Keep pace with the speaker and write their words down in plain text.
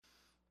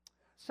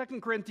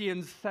2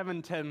 Corinthians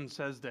 7:10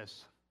 says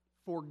this,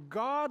 "For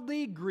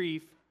godly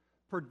grief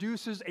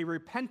produces a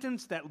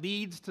repentance that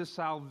leads to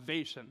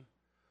salvation,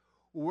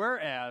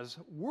 whereas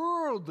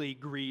worldly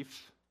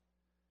grief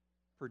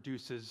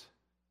produces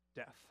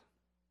death."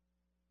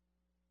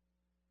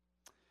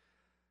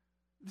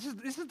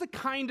 This is the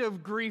kind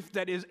of grief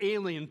that is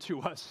alien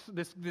to us,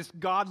 this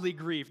godly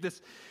grief,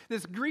 this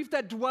grief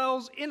that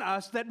dwells in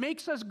us, that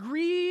makes us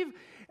grieve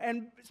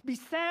and be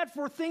sad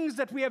for things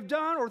that we have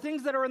done or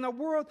things that are in the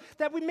world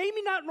that we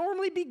maybe not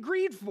normally be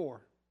grieved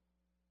for.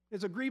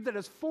 It's a grief that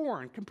is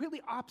foreign,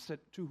 completely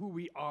opposite to who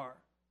we are.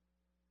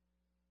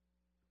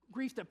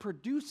 Grief that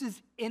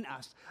produces in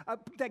us,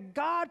 that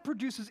God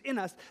produces in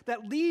us,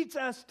 that leads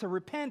us to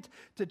repent,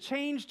 to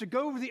change, to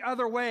go the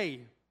other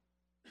way.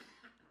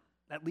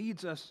 That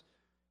leads us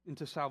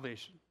into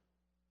salvation,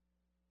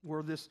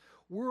 where this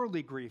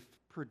worldly grief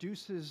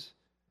produces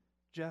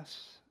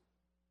just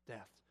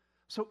death.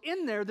 So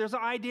in there's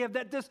an idea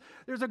that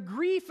there's a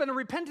grief and a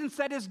repentance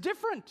that is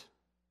different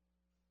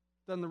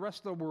than the rest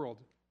of the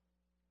world.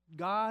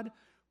 God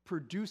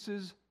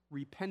produces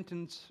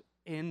repentance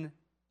in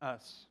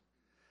us.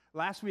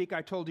 Last week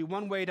I told you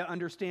one way to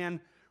understand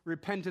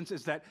repentance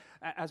is that,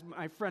 as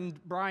my friend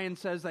Brian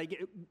says,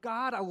 like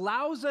God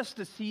allows us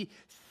to see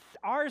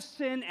our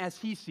sin as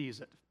he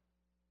sees it.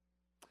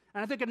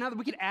 And I think another,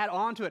 we could add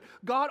on to it.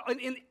 God,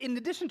 in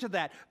addition to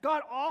that,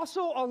 God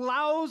also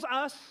allows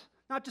us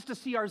not just to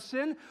see our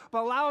sin,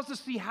 but allows us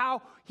to see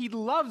how he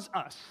loves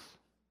us.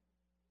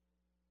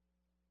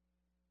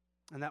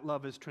 And that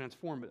love is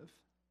transformative.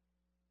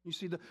 You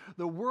see,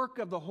 the work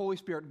of the Holy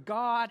Spirit,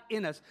 God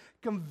in us,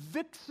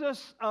 convicts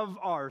us of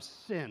our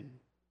sin,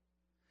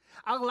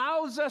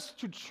 allows us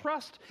to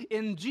trust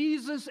in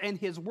Jesus and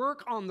his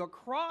work on the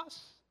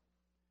cross,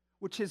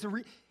 which is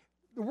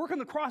the work on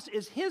the cross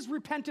is his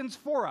repentance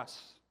for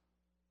us,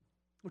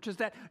 which is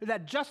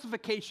that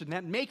justification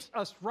that makes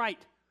us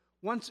right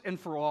once and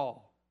for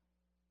all.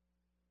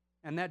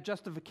 And that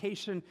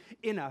justification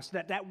in us,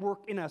 that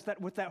work in us,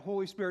 that with that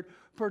Holy Spirit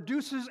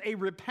produces a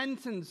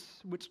repentance,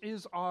 which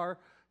is our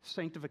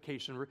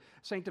sanctification.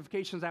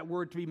 Sanctification is that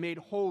word to be made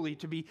holy,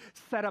 to be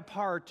set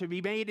apart, to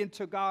be made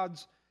into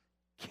God's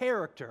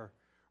character.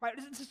 Right?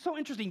 It's so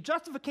interesting.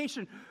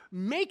 Justification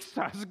makes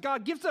us,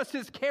 God gives us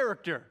his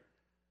character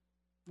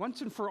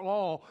once and for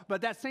all,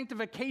 but that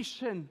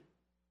sanctification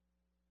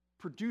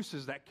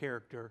produces that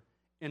character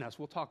in us.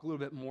 We'll talk a little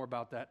bit more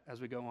about that as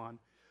we go on.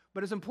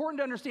 But it's important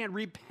to understand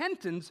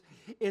repentance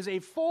is a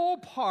full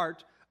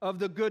part of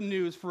the good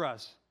news for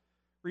us.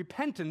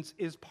 Repentance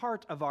is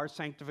part of our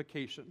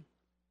sanctification.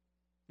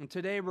 And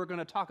today we're going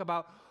to talk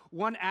about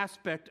one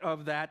aspect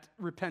of that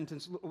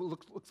repentance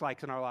looks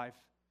like in our life.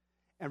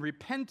 And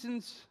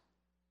repentance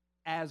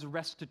as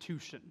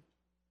restitution.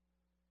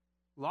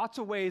 Lots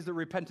of ways that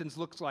repentance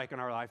looks like in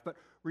our life, but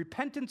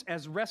repentance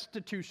as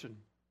restitution.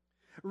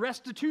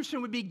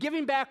 Restitution would be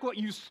giving back what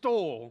you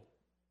stole.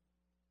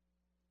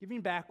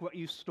 Giving back what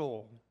you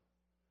stole.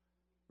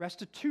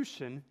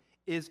 Restitution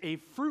is a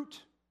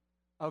fruit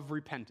of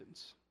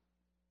repentance.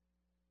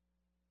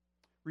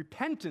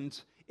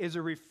 Repentance is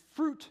a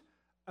fruit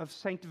of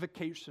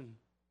sanctification.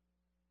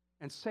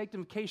 And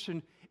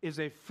sanctification is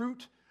a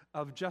fruit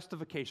of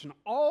justification.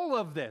 All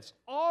of this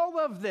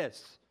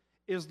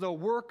is the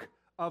work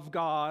of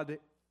God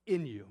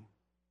in you.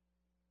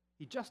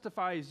 He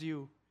justifies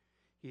you,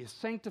 he is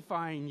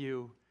sanctifying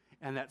you,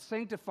 and that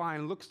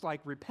sanctifying looks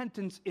like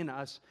repentance in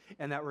us,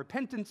 and that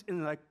repentance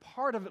in like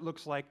part of it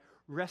looks like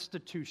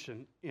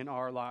restitution in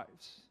our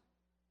lives.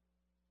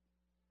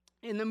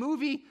 In the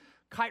movie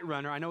Kite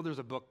Runner, I know there's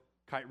a book,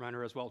 Kite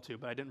Runner, as well too,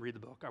 but I didn't read the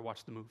book, I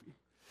watched the movie.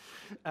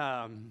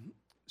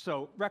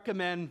 So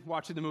recommend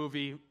watching the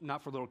movie,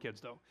 not for little kids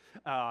though.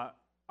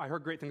 I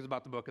heard great things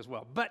about the book as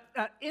well. But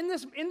in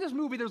this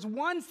movie, there's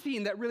one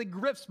scene that really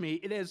grips me.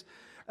 It is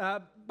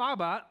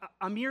Baba,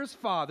 Amir's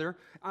father,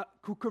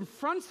 who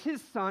confronts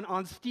his son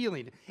on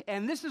stealing.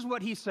 And this is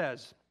what he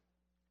says.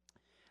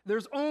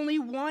 There's only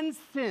one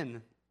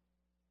sin,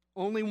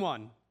 only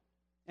one,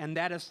 and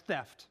that is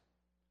theft.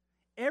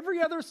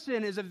 Every other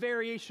sin is a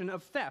variation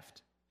of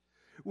theft.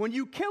 When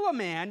you kill a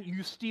man,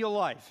 you steal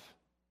life.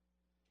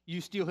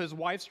 You steal his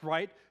wife's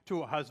right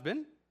to a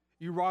husband.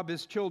 You rob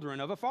his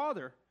children of a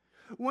father.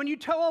 When you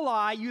tell a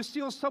lie, you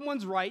steal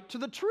someone's right to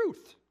the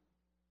truth.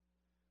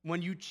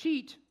 When you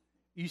cheat,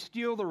 you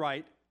steal the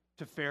right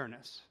to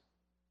fairness.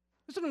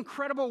 It's an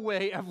incredible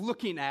way of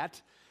looking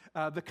at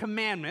the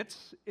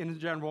commandments in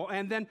general,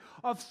 and then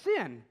of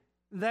sin,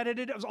 that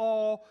it is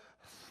all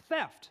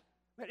theft.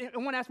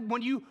 And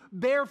when you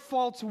bear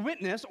false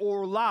witness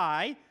or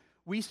lie,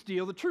 we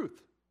steal the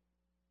truth,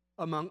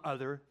 among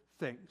other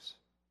things.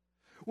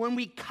 When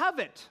we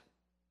covet,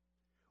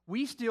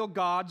 we steal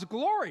God's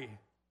glory.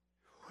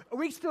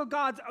 We steal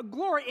God's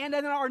glory and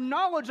then our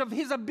knowledge of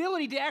his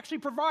ability to actually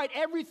provide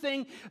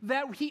everything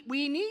that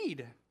we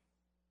need.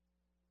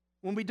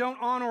 When we don't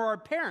honor our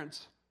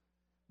parents,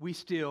 we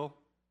steal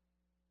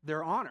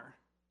their honor.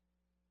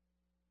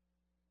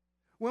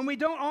 When we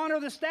don't honor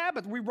the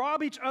Sabbath, we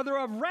rob each other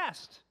of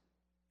rest.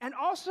 and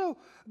also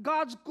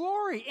God's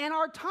glory and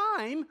our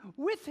time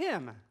with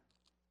him.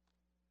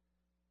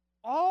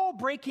 All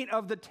breaking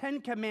of the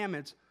 10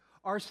 Commandments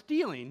are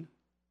stealing.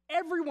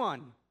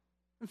 Everyone.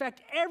 In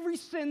fact, every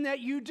sin that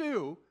you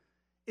do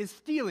is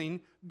stealing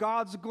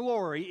God's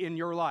glory in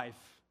your life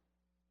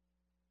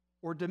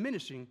or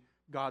diminishing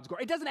God's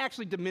glory. It doesn't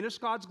actually diminish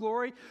God's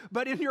glory,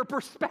 but in your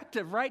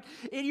perspective, right?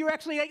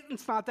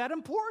 It's not that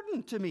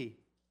important to me.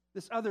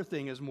 This other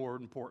thing is more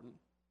important.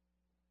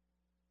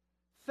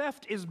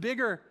 Theft is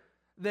bigger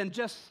than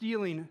just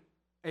stealing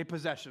a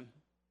possession.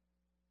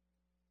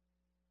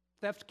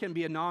 Theft can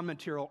be a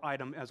non-material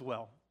item as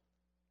well.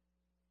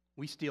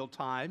 We steal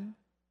time.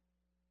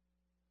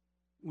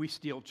 We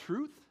steal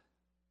truth.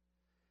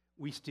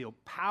 We steal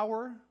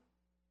power.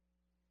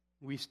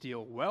 We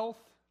steal wealth.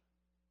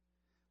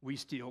 We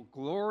steal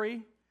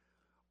glory.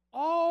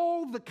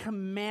 All the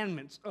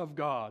commandments of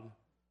God,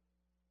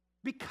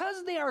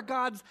 because they are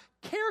God's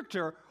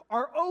character,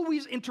 are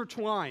always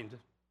intertwined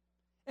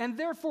and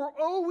therefore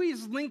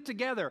always linked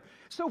together.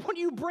 So when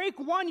you break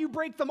one, you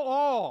break them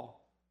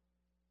all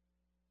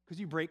because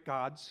you break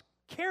God's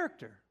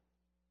character.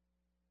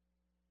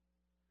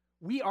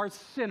 We are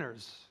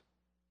sinners.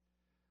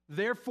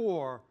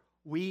 Therefore,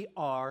 we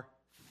are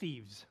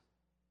thieves.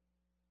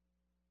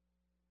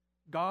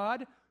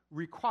 God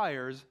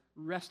requires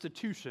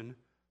restitution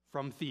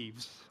from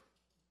thieves.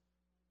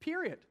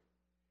 Period.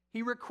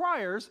 He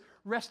requires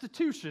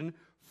restitution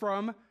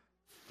from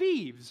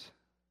thieves.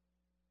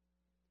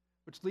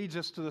 Which leads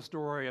us to the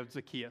story of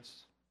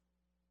Zacchaeus.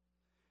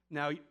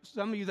 Now,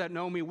 some of you that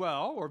know me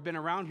well or have been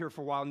around here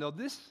for a while know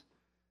this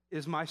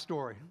is my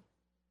story.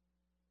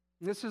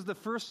 This is the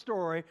first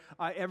story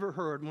I ever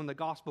heard when the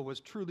gospel was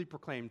truly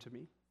proclaimed to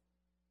me.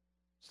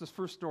 It's the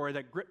first story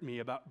that gripped me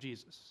about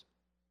Jesus.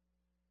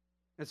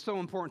 It's so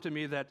important to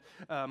me that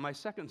my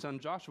second son,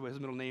 Joshua, his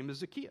middle name is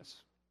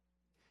Zacchaeus.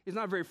 He's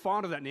not very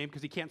fond of that name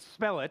because he can't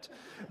spell it,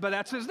 but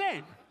that's his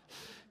name.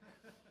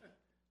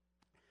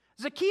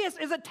 Zacchaeus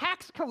is a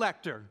tax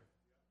collector,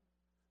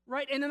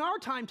 right? And in our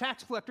time,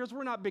 tax collectors,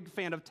 we're not a big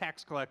fan of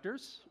tax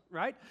collectors,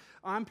 right?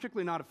 I'm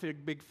particularly not a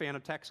big fan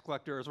of tax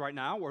collectors right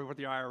now or with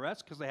the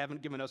IRS because they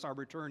haven't given us our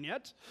return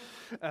yet.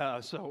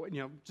 So,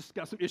 just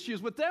got some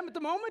issues with them at the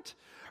moment.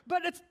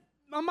 But it's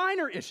a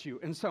minor issue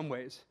in some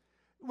ways.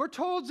 We're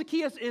told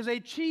Zacchaeus is a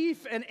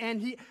chief and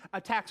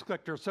a tax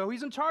collector, so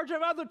he's in charge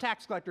of other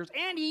tax collectors,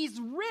 and he's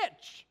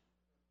rich,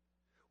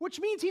 which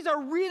means he's a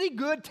really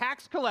good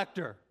tax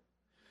collector.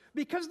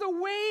 Because the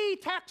way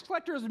tax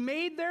collectors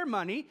made their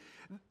money,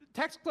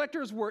 tax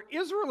collectors were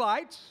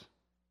Israelites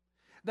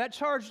that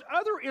charged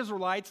other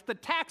Israelites the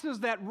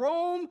taxes that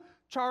Rome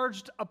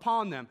charged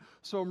upon them.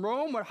 So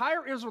Rome would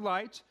hire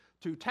Israelites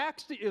to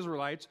tax the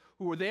Israelites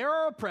who were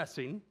there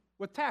oppressing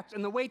with tax.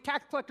 And the way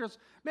tax collectors,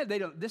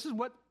 this is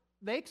what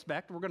they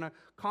expect. We're going to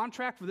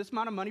contract for this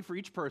amount of money for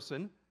each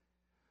person.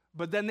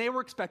 But then they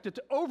were expected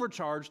to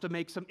overcharge to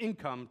make some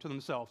income to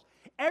themselves.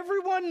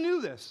 Everyone knew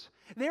this.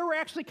 There were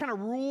actually kind of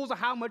rules of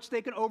how much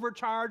they could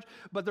overcharge,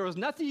 but there was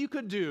nothing you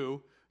could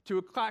do to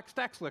a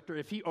tax collector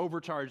if he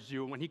overcharged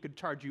you when he could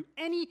charge you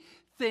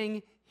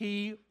anything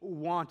he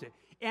wanted.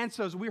 And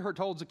so as we heard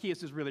told,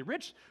 Zacchaeus is really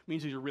rich,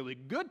 means he's a really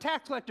good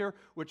tax collector,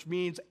 which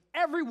means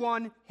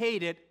everyone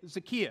hated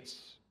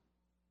Zacchaeus.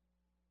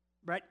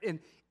 Right? In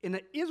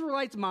the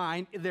Israelites'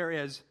 mind, there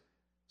is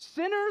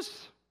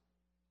sinners,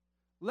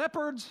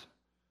 lepers,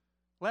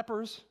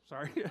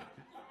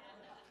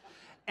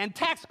 and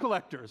tax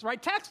collectors,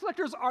 right? Tax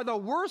collectors are the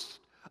worst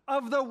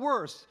of the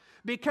worst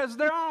because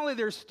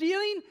they're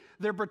stealing,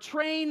 they're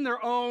betraying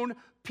their own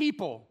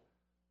people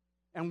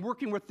and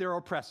working with their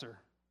oppressor.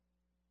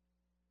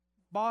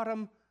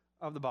 Bottom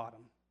of the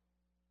bottom.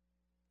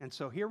 And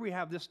so here we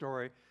have this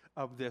story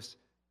of this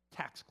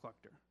tax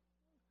collector,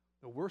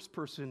 the worst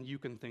person you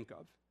can think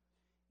of.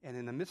 And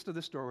in the midst of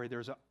the story,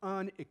 there's an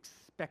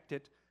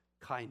unexpected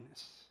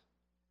kindness,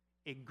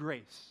 a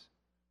grace,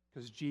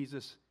 because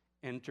Jesus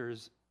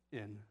enters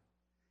in.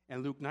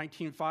 And Luke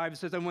 19:5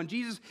 says, and when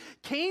Jesus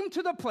came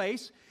to the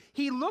place,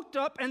 he looked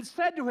up and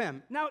said to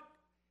him. Now,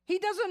 he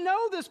doesn't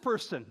know this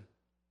person.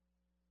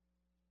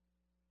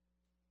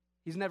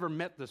 He's never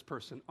met this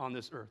person on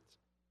this earth.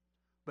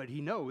 But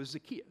he knows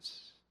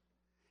Zacchaeus.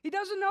 He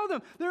doesn't know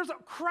them. There's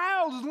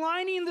crowds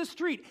lining the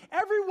street.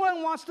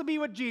 Everyone wants to be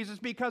with Jesus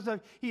because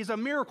he's a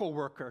miracle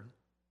worker.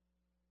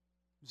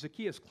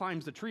 Zacchaeus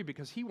climbs the tree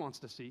because he wants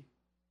to see.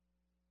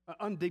 An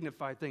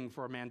undignified thing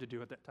for a man to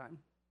do at that time.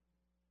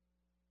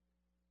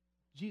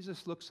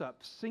 Jesus looks up,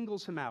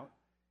 singles him out,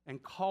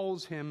 and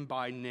calls him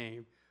by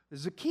name.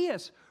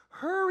 Zacchaeus,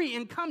 hurry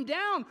and come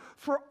down,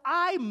 for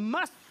I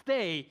must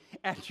stay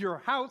at your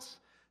house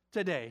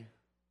today.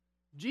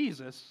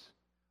 Jesus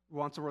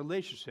wants a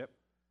relationship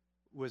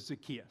with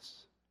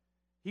Zacchaeus.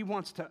 He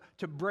wants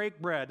to break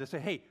bread, to say,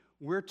 hey,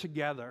 we're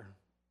together.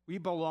 We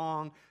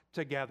belong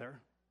together.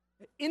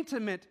 An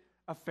intimate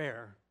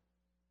affair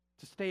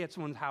to stay at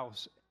someone's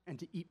house and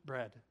to eat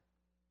bread.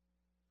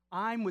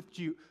 I'm with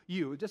you.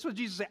 That's what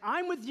Jesus said.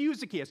 I'm with you,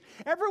 Zacchaeus.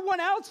 Everyone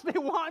else, they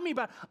want me,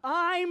 but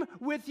I'm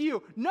with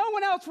you. No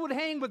one else would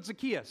hang with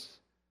Zacchaeus.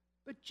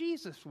 but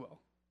Jesus will.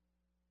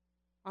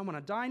 I want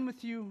to dine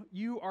with you.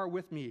 You are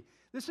with me.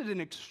 This is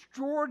an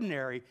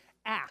extraordinary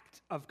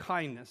act of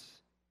kindness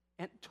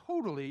and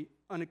totally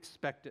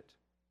unexpected.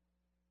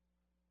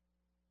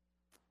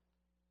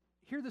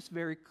 Hear this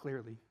very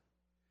clearly.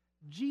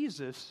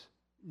 Jesus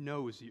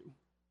knows you.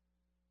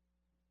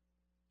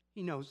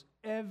 He knows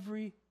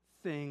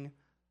everything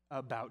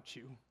about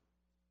you.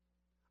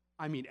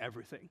 I mean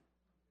everything.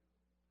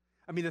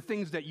 I mean the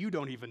things that you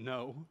don't even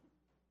know.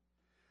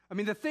 I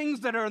mean the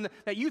things that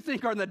that you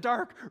think are in the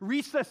dark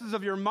recesses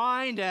of your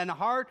mind and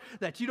heart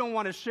that you don't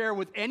want to share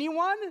with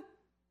anyone.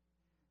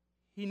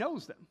 He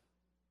knows them.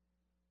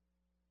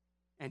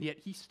 And yet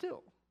he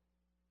still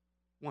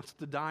wants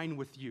to dine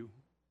with you.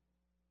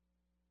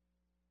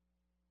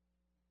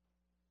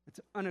 It's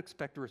an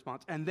unexpected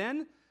response. And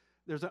then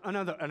there's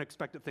another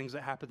unexpected thing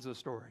that happens in the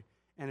story,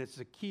 and it's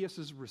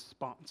Zacchaeus'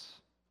 response.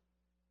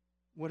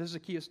 What does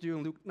Zacchaeus do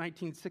in Luke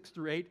 19,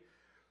 6-8?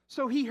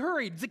 So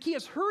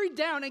Zacchaeus hurried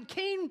down and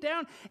came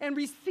down and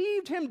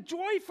received him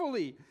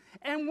joyfully.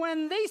 And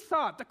when they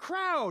saw it, the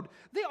crowd,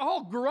 they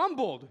all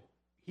grumbled.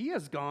 He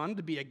has gone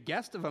to be a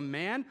guest of a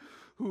man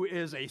who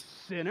is a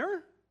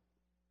sinner.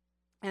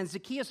 And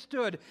Zacchaeus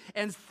stood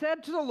and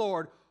said to the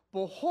Lord,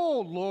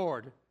 Behold,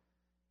 Lord,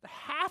 the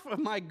half of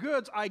my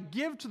goods I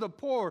give to the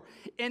poor,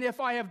 and if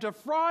I have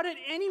defrauded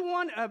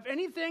anyone of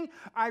anything,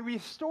 I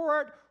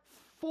restore it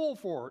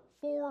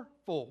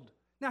fourfold.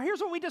 Now here's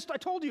what I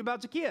told you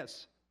about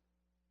Zacchaeus.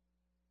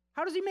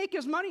 How does he make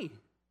his money?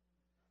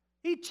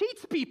 He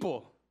cheats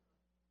people.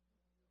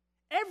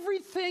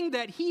 Everything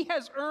that he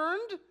has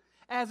earned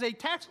as a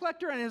tax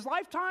collector in his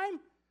lifetime,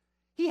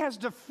 he has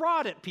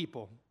defrauded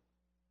people.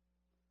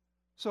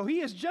 So he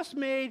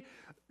hasn't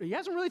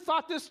really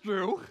thought this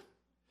through.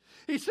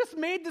 He's just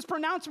made this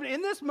pronouncement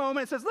in this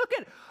moment. It says, look,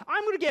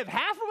 I'm going to give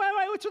half of my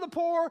money to the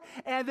poor,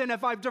 and then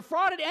if I've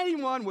defrauded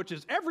anyone, which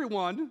is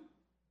everyone,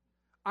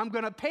 I'm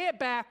going to pay it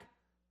back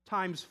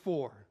times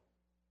 4.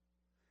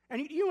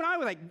 And you and I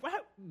were like,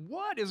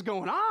 what is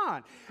going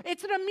on?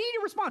 It's an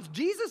immediate response.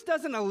 Jesus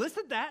doesn't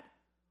elicit that.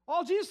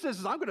 All Jesus says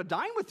is, I'm going to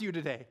dine with you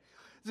today.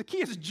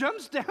 Zacchaeus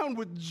jumps down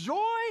with joy.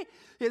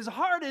 His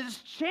heart is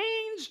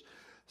changed.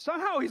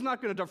 Somehow he's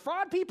not going to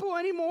defraud people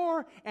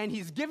anymore, and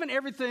he's given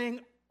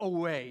everything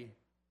away.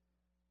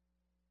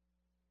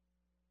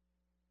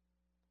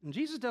 And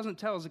Jesus doesn't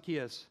tell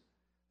Zacchaeus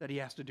that he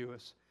has to do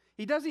this.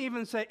 He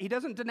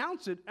doesn't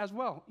denounce it as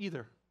well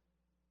either.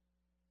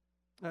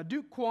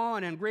 Duke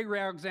Kwan and Gregory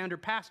Alexander,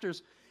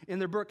 pastors, in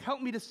their book,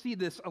 helped me to see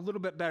this a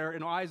little bit better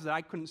in eyes that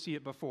I couldn't see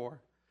it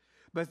before.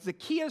 But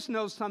Zacchaeus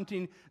knows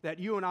something that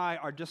you and I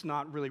are just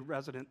not really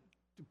resident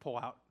to pull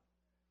out.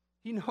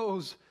 He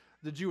knows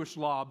the Jewish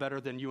law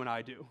better than you and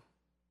I do.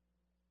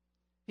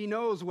 He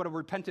knows what a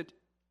repentant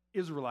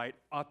Israelite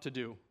ought to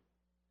do.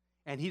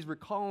 And he's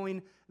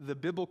recalling the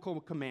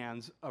biblical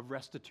commands of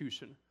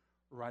restitution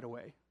right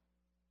away.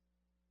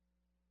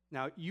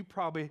 Now, you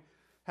probably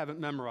haven't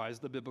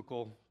memorized the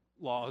biblical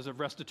laws of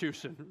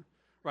restitution,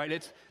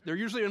 right? They're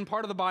usually in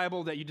part of the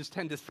Bible that you just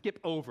tend to skip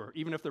over,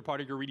 even if they're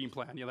part of your reading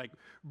plan. You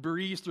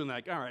breeze through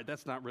and all right,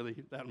 that's not really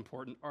that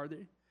important, are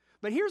they?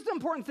 But here's the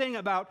important thing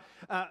about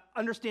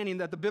understanding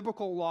that the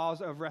biblical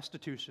laws of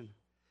restitution.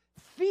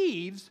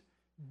 Thieves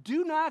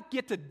do not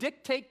get to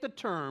dictate the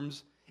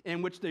terms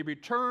in which they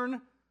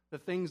return the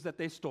things that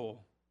they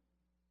stole.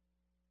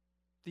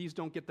 Thieves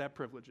don't get that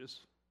privileges.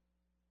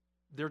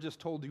 They're just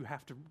told you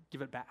have to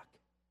give it back,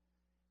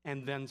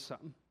 and then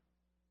some.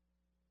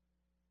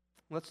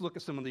 Let's look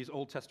at some of these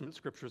Old Testament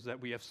scriptures that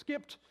we have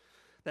skipped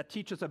that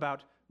teach us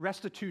about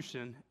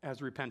restitution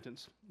as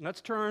repentance.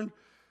 Let's turn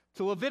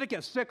to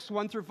Leviticus 6,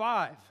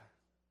 1-5.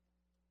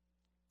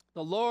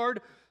 The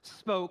Lord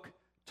spoke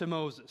to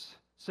Moses,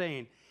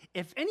 saying,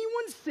 if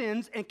anyone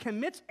sins and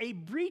commits a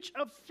breach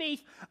of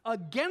faith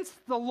against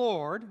the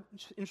Lord,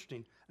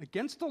 interesting,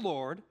 against the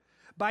Lord,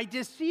 by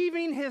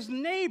deceiving his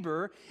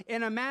neighbor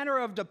in a manner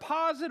of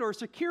deposit or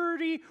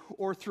security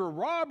or through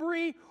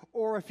robbery,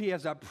 or if he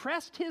has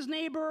oppressed his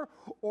neighbor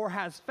or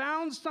has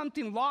found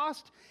something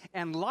lost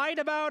and lied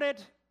about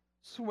it,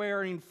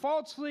 swearing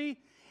falsely,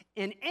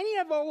 in any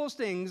of all those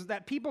things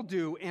that people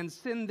do and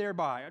sin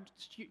thereby.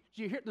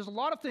 There's a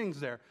lot of things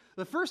there.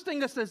 The first thing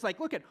that says,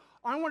 look at,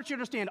 I want you to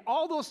understand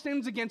all those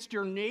sins against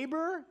your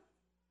neighbor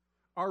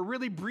are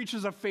really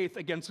breaches of faith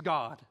against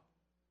God,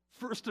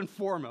 first and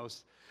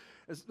foremost.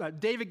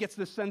 David gets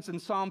this sense in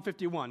Psalm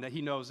 51 that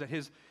he knows that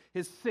his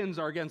sins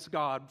are against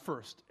God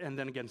first and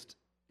then against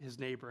his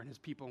neighbor and his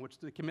people in which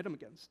they commit him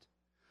against.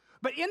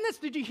 But in this,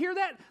 did you hear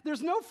that?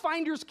 There's no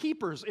finders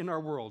keepers in our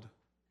world.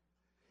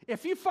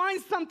 If you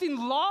find something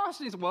lost,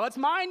 and you say, well, it's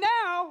mine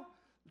now.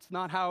 It's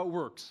not how it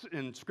works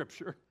in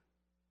Scripture.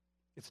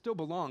 It still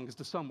belongs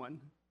to someone,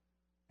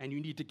 and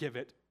you need to give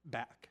it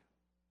back.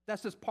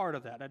 That's just part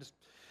of that.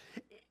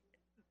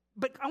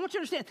 But I want you to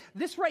understand,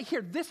 this right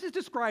here, this is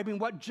describing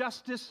what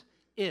justice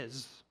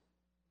is.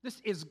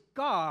 This is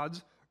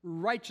God's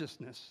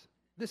righteousness.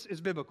 This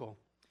is biblical.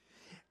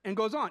 And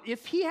goes on,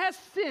 if he has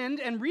sinned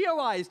and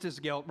realized his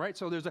guilt, right?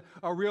 So there's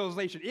a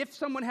realization. If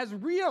someone has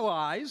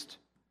realized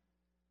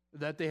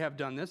that they have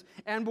done this,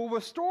 and will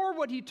restore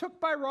what he took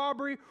by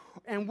robbery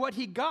and what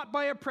he got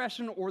by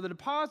oppression, or the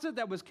deposit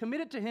that was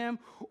committed to him,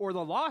 or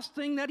the lost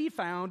thing that he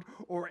found,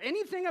 or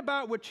anything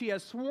about which he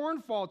has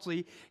sworn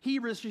falsely. He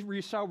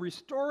shall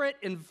restore it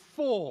in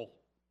full,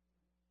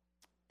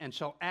 and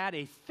shall add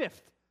a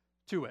fifth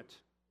to it,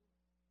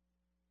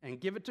 and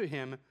give it to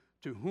him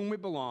to whom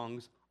it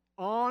belongs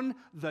on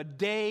the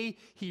day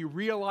he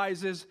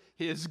realizes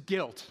his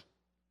guilt.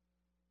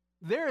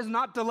 There is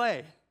not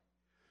delay.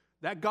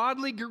 That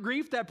godly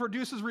grief that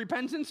produces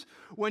repentance,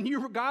 when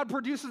God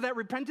produces that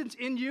repentance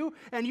in you,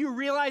 and you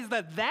realize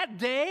that that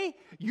day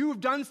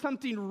you've done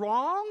something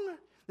wrong,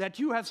 that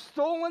you have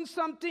stolen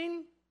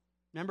something.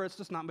 Remember, it's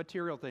just not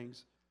material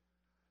things.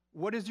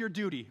 What is your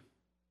duty?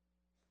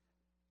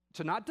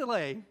 To not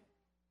delay,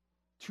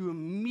 to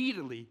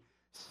immediately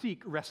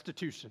seek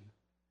restitution,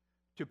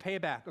 to pay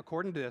back,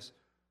 according to this,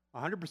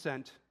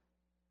 100%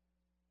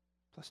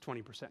 plus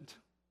 20%,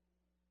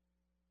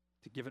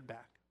 to give it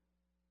back.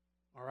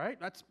 All right,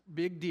 that's a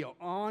big deal.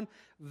 On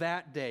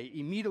that day,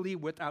 immediately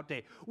without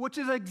day, which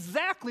is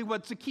exactly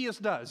what Zacchaeus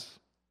does.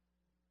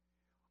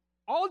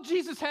 All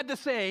Jesus had to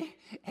say,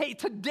 hey,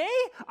 today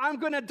I'm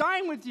going to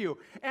dine with you.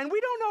 And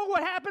we don't know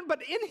what happened,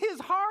 but in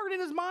his heart, in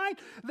his mind,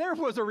 there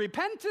was a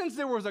repentance,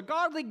 there was a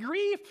godly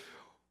grief.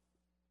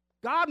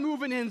 God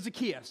moving in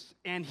Zacchaeus,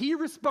 and he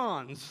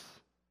responds,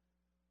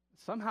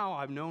 somehow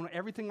I've known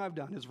everything I've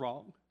done is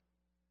wrong.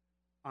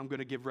 I'm going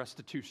to give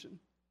restitution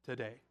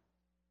today.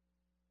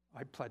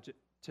 I pledge it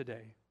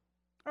today.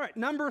 All right,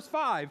 Numbers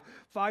 5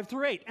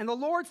 through 8. And the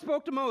Lord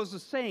spoke to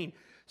Moses, saying,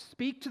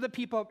 speak to the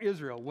people of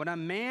Israel. When a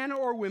man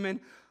or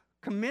woman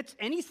commits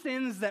any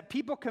sins that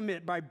people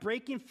commit by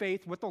breaking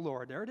faith with the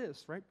Lord, there it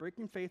is, right?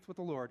 Breaking faith with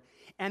the Lord.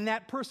 And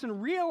that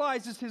person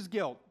realizes his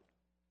guilt.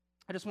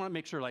 I just want to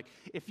make sure, like,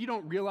 if you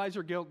don't realize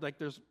your guilt, like,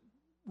 there's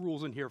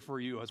rules in here for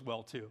you as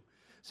well, too.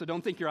 So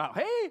don't think you're out,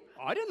 hey,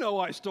 I didn't know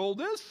I stole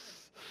this.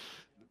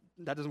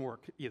 That doesn't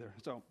work either.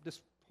 So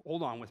just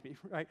hold on with me,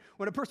 right?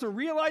 When a person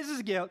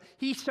realizes guilt,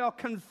 he shall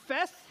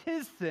confess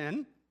his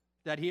sin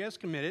that he has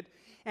committed,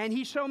 and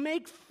he shall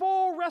make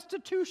full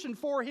restitution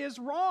for his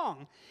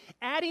wrong,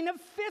 adding a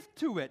fifth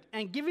to it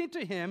and giving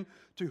to him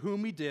to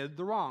whom he did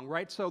the wrong,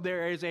 right? So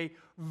there is a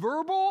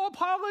verbal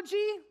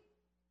apology,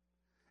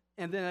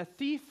 and then a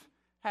thief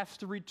has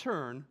to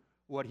return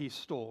what he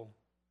stole,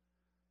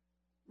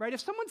 right? If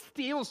someone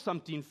steals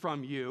something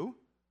from you,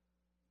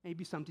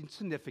 maybe something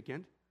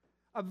significant,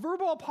 a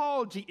verbal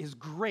apology is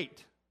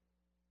great.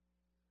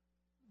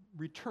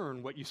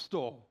 Return what you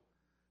stole.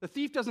 The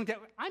thief doesn't get,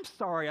 I'm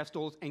sorry I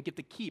stole, and get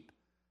to keep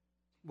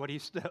what he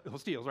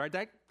steals, right?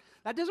 That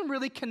doesn't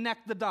really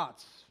connect the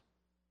dots.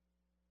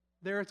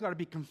 There's got to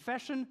be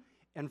confession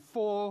and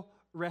full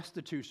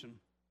restitution.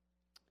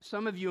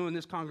 Some of you in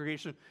this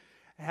congregation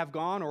have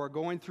gone or are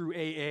going through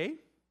AA.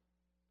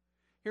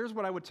 Here's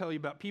what I would tell you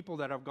about people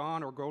that have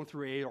gone or going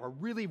through AA or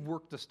really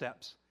worked the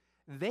steps.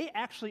 They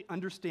actually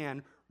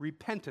understand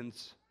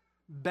repentance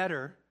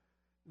better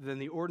than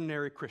the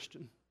ordinary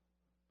Christian,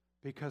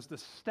 because the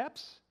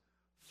steps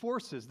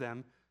forces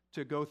them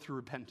to go through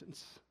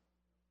repentance.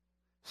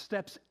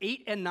 Steps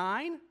 8 and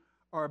 9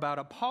 are about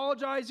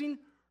apologizing,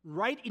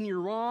 righting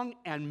your wrong,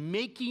 and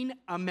making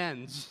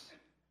amends.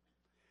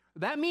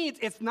 That means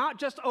it's not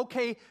just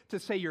okay to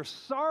say you're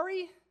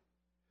sorry,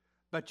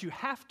 but you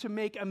have to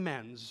make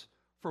amends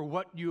for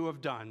what you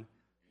have done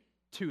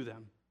to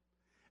them.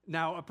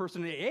 Now, a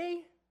person in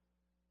AA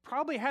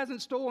probably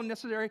hasn't stolen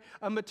necessarily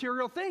a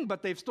material thing,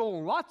 but they've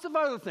stolen lots of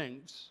other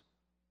things.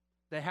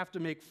 They have to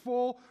make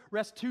full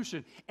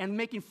restitution. And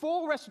making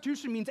full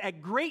restitution means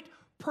at great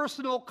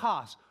personal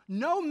cost.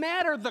 No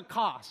matter the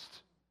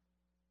cost,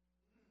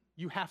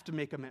 you have to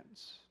make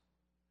amends.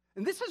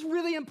 And this is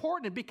really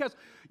important because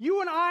you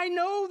and I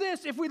know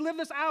this if we live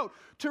this out,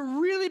 to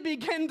really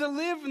begin to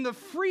live in the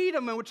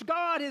freedom in which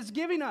God is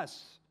giving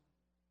us.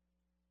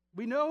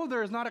 We know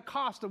there is not a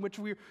cost in which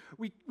we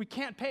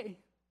can't pay.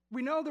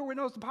 We know there were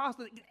no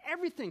deposit.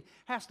 Everything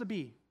has to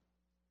be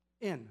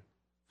in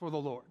for the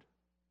Lord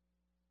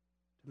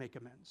to make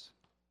amends.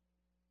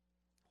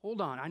 Hold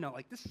on, I know,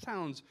 like, this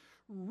sounds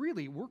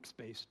really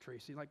works-based,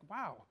 Tracy. Like,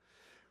 wow.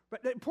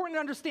 But the important to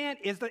understand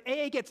is that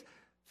AA gets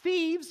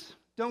thieves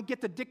don't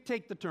get to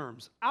dictate the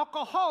terms.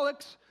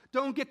 Alcoholics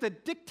don't get to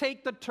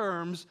dictate the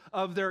terms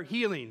of their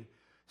healing.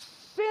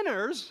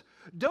 Sinners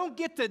don't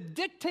get to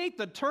dictate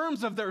the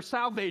terms of their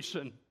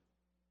salvation.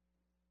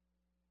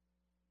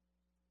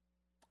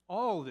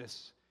 All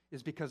this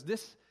is because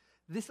this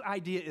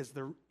idea is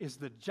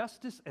the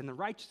justice and the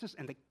righteousness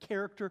and the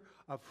character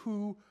of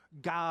who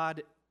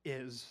God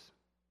is.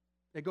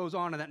 It goes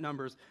on in that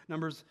Numbers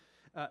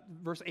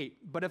verse 8.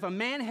 But if a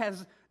man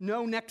has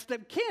no next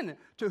of kin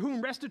to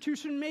whom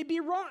restitution may be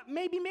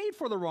made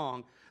for the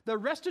wrong, the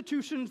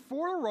restitution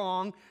for the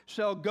wrong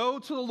shall go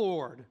to the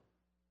Lord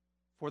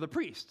for the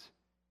priest,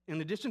 in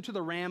addition to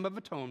the ram of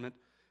atonement,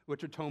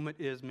 which atonement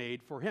is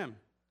made for him.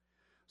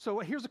 So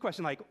here's the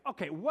question, like,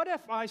 okay, what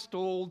if I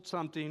stole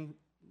something,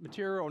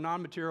 material or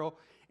non-material,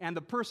 and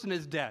the person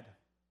is dead?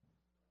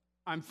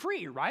 I'm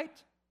free, right?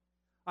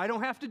 I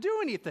don't have to do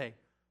anything.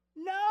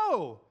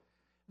 No.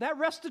 That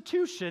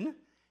restitution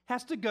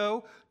has to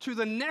go to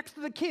the next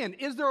of the kin.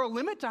 Is there a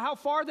limit to how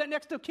far that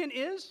next of kin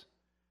is?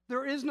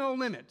 There is no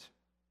limit.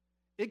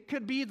 It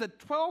could be the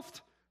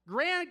 12th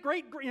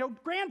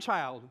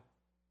grandchild.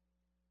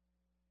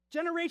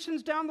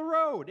 Generations down the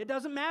road. It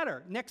doesn't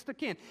matter. Next of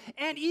kin.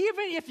 And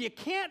even if you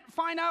can't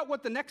find out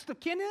what the next of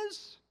kin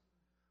is,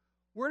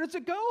 where does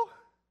it go?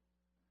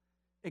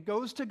 It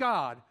goes to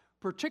God,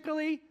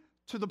 particularly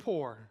to the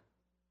poor.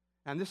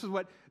 And this is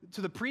what,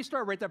 to the priest,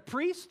 right? The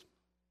priest,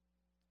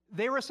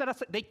 they were set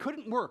aside. They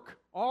couldn't work.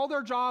 All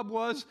their job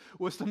was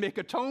to make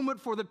atonement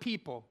for the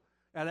people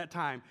at that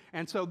time.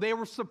 And so they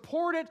were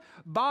supported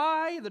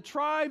by the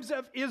tribes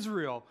of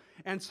Israel.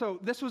 And so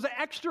this was an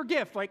extra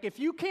gift. Like, if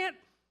you can't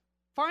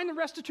find the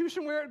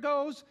restitution where it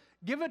goes,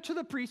 give it to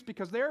the priest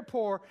because they're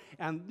poor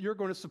and you're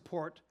going to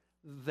support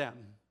them.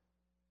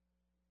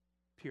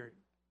 Period.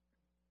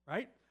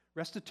 Right?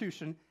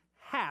 Restitution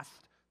has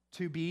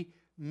to be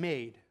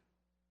made.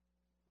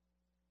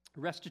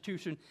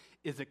 Restitution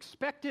is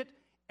expected,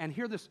 and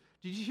hear this.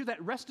 Did you hear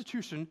that?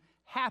 Restitution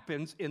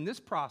happens in this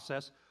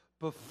process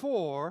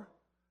before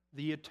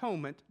the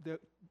atonement,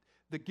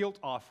 the guilt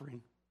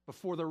offering,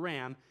 before the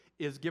ram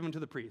is given to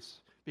the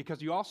priest.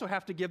 Because you also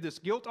have to give this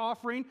guilt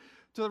offering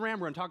to the ram.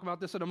 We're going to talk about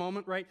this in a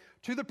moment, right?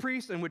 To the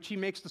priest, in which he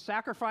makes the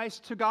sacrifice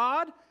to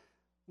God,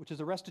 which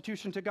is a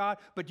restitution to God.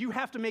 But you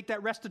have to make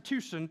that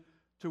restitution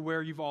to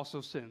where you've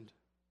also sinned.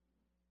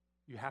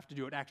 You have to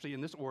do it actually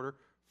in this order,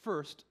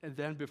 first and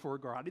then before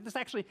God. This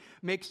actually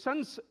makes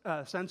sense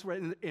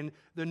right, in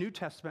the New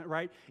Testament,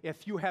 right?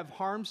 If you have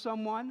harmed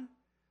someone,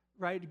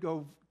 right,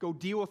 go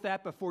deal with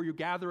that before you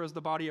gather as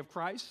the body of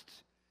Christ.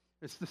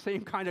 It's the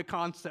same kind of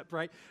concept,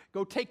 right?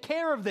 Go take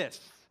care of this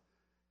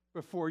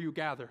before you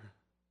gather.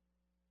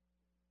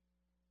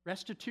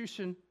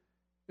 Restitution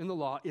in the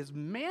law is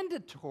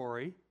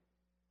mandatory,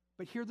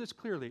 but hear this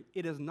clearly.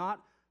 It is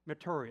not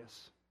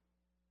meritorious.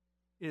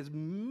 It is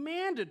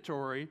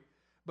mandatory,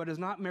 but is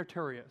not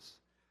meritorious.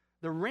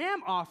 The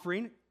ram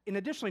offering, in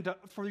addition to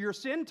for your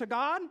sin to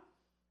God,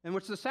 in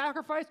which the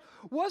sacrifice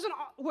was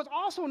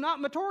also not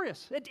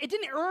meritorious. It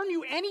didn't earn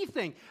you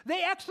anything.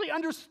 They actually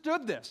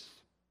understood this.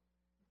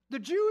 The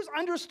Jews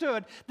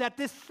understood that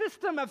this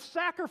system of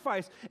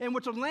sacrifice in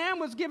which a lamb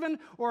was given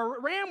or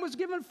a ram was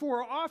given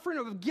for an offering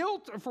of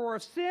guilt or for a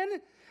sin,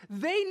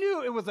 they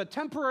knew it was a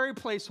temporary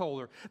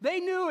placeholder.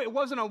 They knew it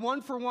wasn't a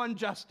one-for-one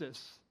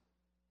justice.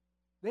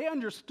 They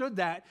understood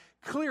that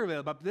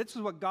clearly, but this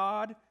is what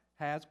God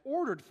has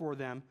ordered for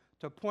them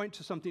to point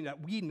to something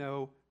that we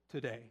know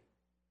today.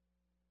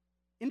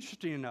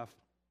 Interesting enough,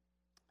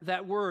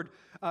 that word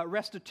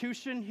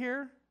restitution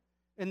here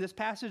in this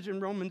passage in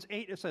Romans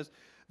 8, it says,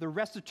 the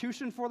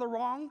restitution for the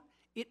wrong,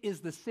 it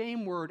is the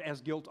same word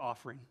as guilt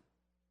offering.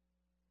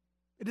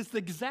 It is the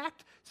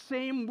exact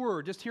same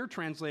word, just here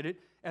translated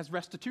as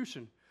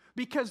restitution.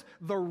 Because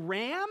the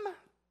ram,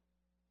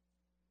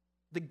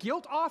 the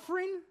guilt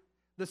offering,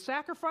 the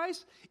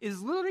sacrifice,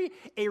 is literally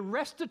a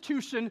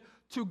restitution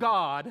to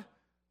God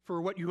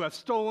for what you have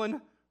stolen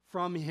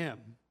from Him.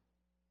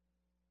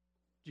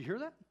 Did you hear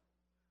that?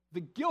 The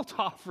guilt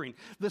offering,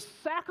 the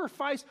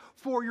sacrifice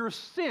for your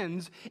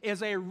sins,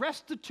 is a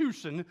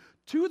restitution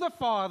to the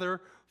Father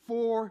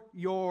for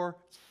your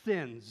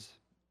sins.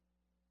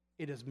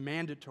 It is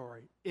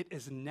mandatory. It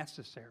is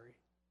necessary.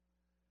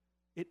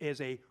 It is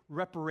a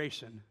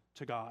reparation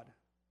to God.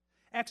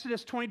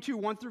 Exodus 22,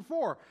 1 through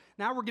 4.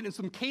 Now we're getting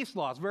some case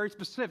laws, very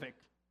specific,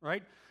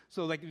 right?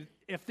 So like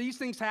if these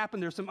things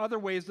happen, there's some other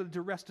ways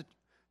to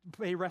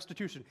pay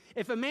restitution.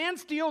 If a man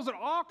steals an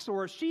ox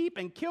or a sheep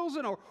and kills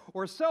it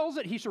or sells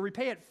it, he shall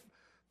repay it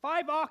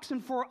 5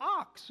 oxen for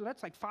ox. So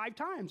that's like 5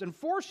 times. And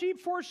 4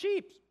 sheep for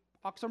sheep.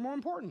 Ox are more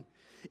important.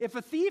 If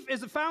a thief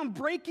is found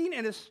breaking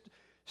and is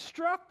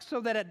struck so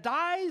that it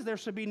dies, there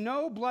shall be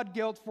no blood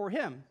guilt for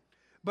him.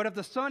 But if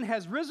the sun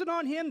has risen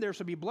on him, there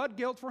shall be blood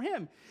guilt for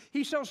him.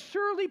 He shall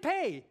surely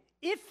pay.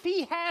 If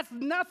he has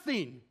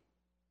nothing,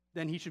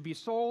 then he should be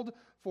sold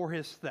for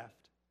his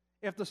theft.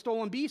 If the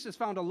stolen beast is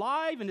found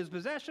alive in his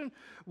possession,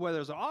 whether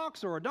it's an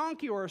ox or a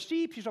donkey or a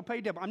sheep, he shall pay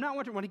double. I'm not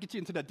want to get you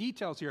into the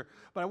details here,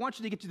 but I want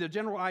you to get you the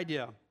general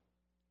idea.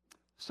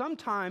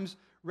 Sometimes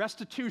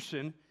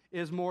restitution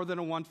is more than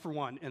a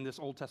one-for-one in this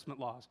Old Testament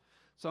laws.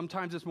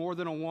 Sometimes it's more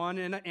than a one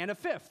and a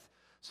fifth.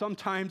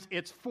 Sometimes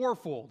it's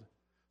fourfold.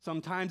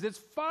 Sometimes it's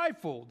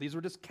fivefold. These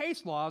were just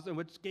case laws in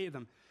which gave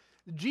them.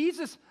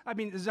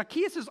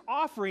 Zacchaeus'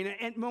 offering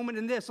at moment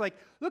in this, like,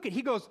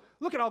 he goes,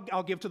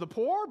 I'll give to the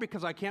poor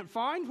because I can't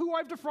find who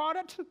I've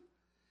defrauded.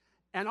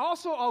 And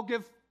also I'll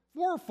give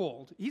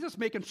fourfold. He's just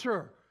making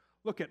sure.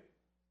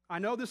 I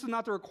know this is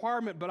not the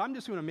requirement, but I'm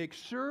just going to make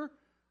sure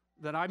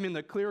that I'm in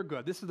the clear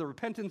good. This is the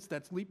repentance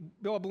that's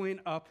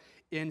bubbling up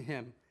in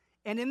him.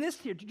 And in this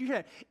here, did you hear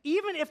that?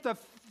 Even if the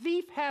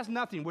thief has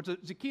nothing, which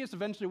Zacchaeus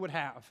eventually would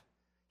have,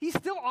 he's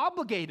still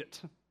obligated.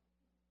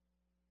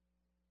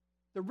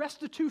 The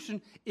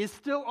restitution is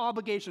still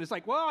obligation. It's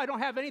like, well, I don't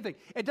have anything.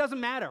 It doesn't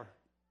matter.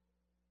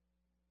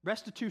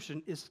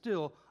 Restitution is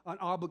still an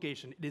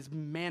obligation. It is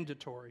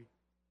mandatory.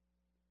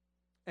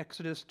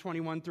 Exodus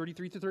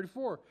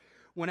 21:33-34.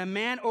 When a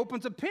man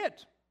opens a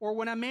pit, or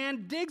when a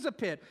man digs a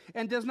pit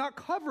and does not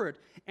cover it,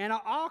 and an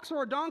ox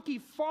or a donkey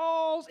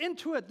falls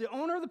into it, the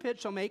owner of the pit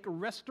shall make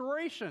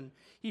restoration.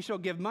 He shall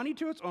give money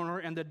to its owner,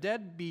 and the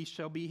dead beast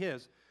shall be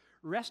his.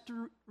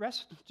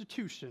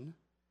 Restitution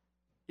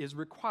is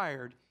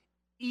required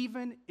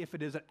even if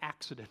it is an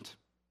accident.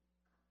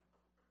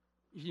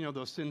 You know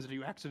those sins that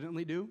you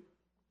accidentally do?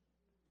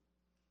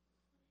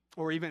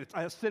 Or even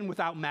a sin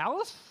without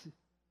malice?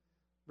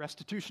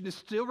 Restitution is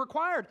still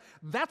required.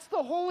 That's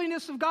the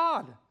holiness of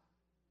God.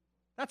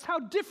 That's how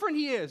different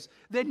he is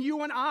than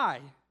you and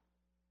I.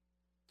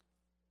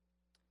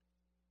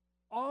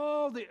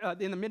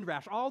 In the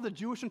Midrash, all the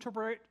Jewish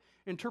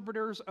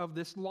interpreters of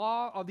this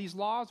law, of these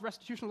laws,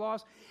 restitution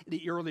laws,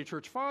 the early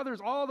church fathers,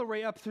 all the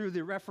way up through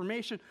the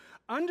Reformation,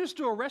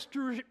 understood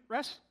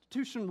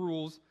restitution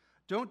rules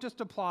don't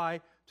just apply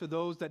to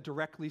those that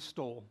directly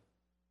stole.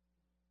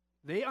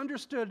 They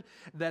understood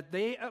that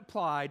they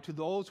applied to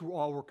those who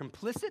all were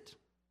complicit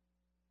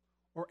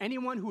or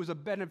anyone who was a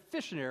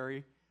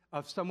beneficiary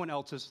of someone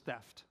else's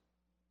theft.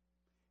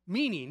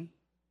 Meaning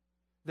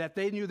that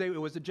they knew that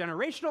it was a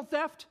generational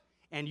theft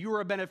and you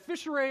were a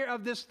beneficiary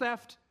of this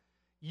theft,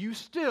 you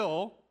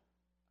still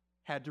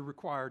had to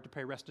require to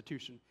pay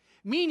restitution.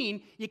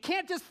 Meaning you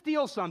can't just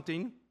steal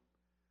something.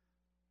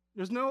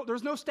 There's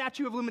no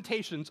statute of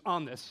limitations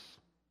on this.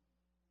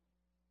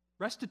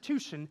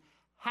 Restitution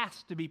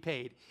has to be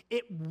paid.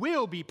 It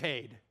will be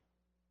paid.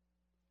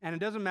 And it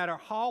doesn't matter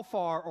how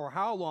far or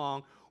how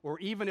long, or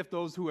even if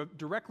those who have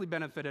directly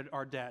benefited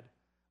are dead.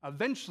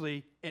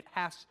 Eventually, it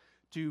has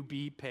to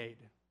be paid.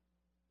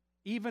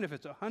 Even if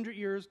it's 100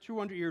 years,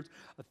 200 years,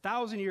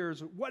 1,000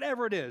 years,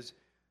 whatever it is,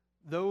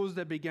 those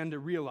that begin to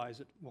realize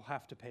it will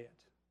have to pay it.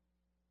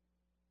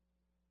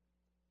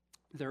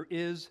 There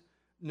is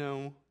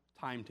no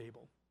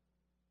timetable.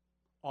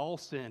 All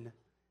sin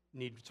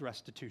needs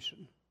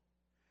restitution.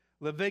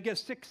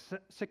 Leviticus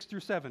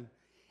 6-7.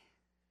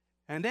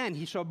 And then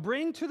he shall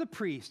bring to the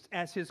priest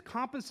as his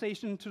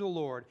compensation to the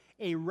Lord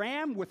a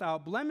ram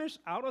without blemish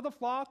out of the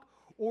flock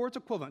or its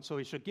equivalent. So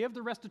he shall give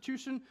the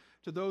restitution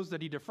to those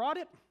that he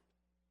defrauded,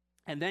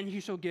 and then he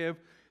shall give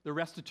the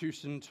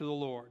restitution to the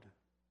Lord.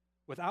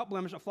 Without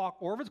blemish, a flock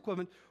or of its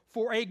equivalent,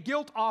 for a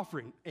guilt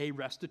offering, a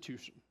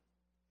restitution.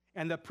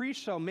 And the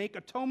priest shall make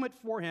atonement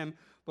for him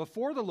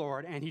before the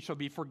Lord, and he shall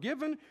be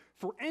forgiven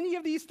for any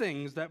of these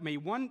things that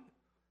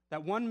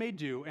one may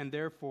do, and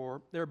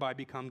thereby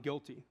become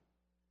guilty.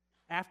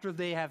 After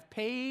they have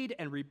paid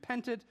and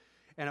repented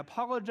and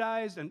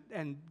apologized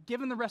and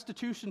given the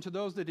restitution to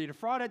those that they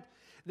defrauded,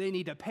 they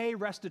need to pay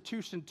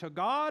restitution to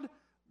God,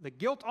 the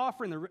guilt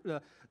offering,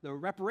 the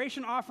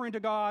reparation offering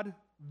to God,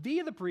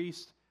 via the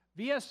priest,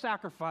 via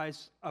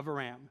sacrifice of a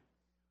ram.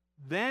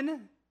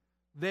 Then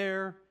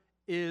there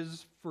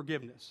is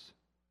forgiveness.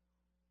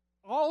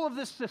 All of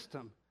this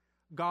system,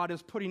 God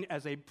is putting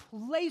as a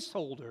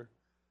placeholder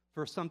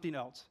for something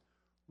else.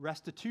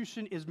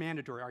 Restitution is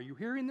mandatory. Are you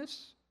hearing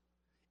this?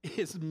 It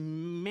is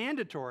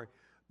mandatory,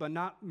 but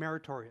not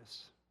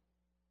meritorious.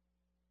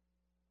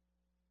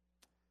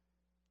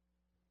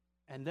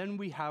 And then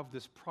we have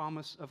this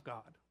promise of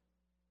God.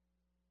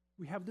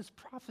 We have this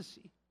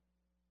prophecy,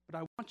 but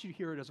I want you to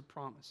hear it as a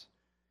promise.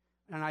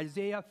 In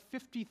Isaiah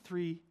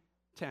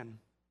 53:10.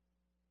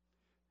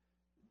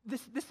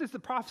 This is the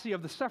prophecy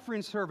of the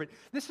suffering servant.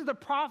 This is the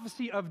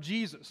prophecy of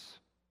Jesus,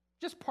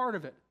 just part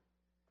of it.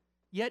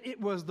 Yet it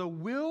was the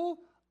will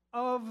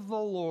of the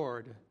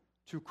Lord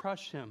to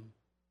crush him,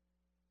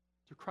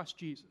 to crush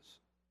Jesus.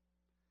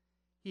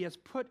 He has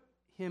put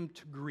him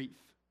to grief.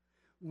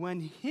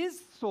 When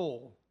his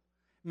soul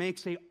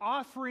makes an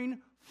offering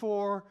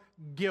for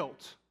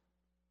guilt,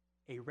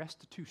 a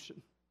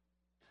restitution.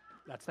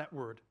 That's that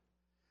word.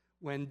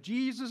 When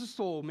Jesus'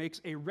 soul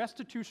makes a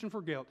restitution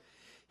for guilt,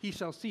 he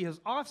shall see his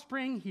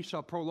offspring, he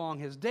shall prolong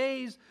his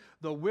days,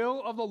 the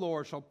will of the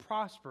Lord shall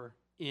prosper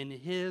in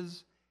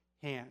his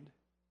hand.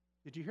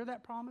 Did you hear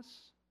that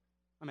promise?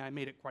 I mean, I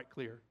made it quite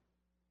clear.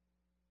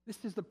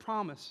 This is the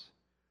promise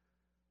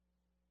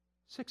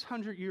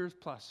 600 years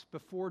plus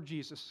before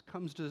Jesus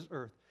comes to this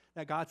earth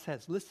that God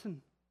says,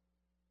 listen,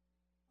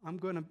 I'm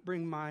going to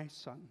bring my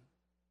son,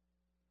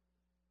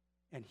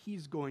 and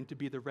he's going to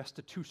be the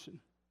restitution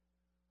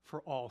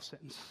for all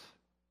sins.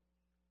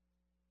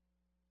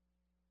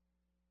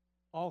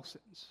 All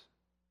sins,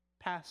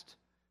 past,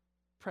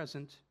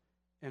 present,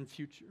 and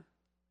future.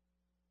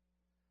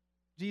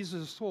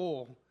 Jesus'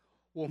 soul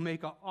will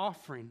make an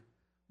offering,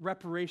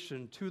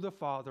 reparation to the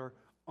Father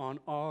on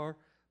our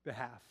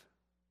behalf.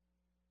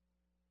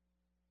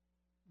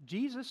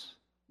 Jesus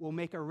will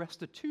make a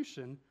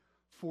restitution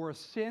for a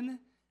sin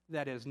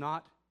that is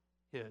not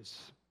his.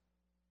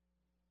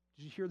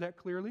 Did you hear that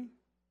clearly?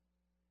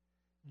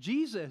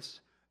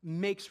 Jesus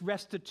makes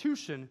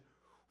restitution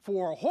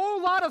for a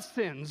whole lot of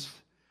sins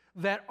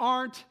that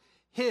aren't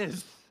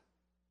his.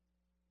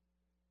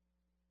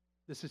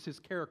 This is his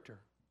character.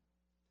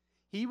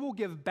 He will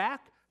give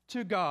back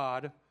to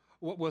God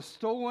what was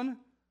stolen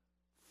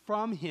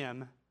from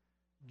him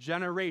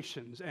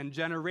generations and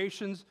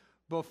generations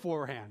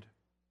beforehand.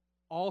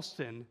 all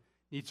sin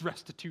needs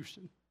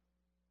restitution.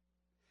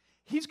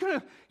 He's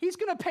gonna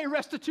pay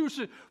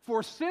restitution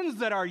for sins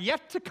that are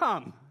yet to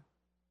come.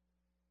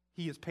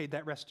 He has paid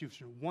that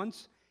restitution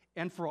once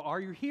and for all. Are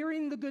you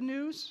hearing the good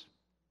news?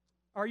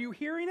 Are you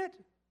hearing it?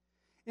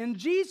 In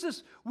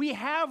Jesus, we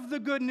have the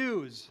good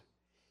news.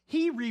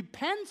 He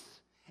repents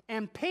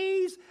and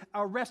pays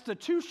a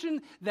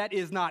restitution that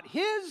is not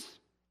his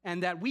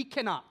and that we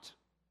cannot.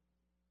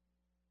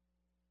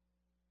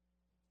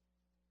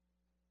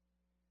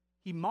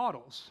 He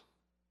models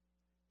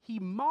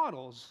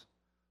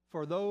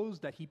for those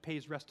that he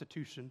pays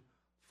restitution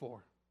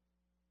for.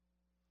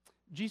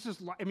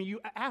 Jesus, you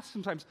ask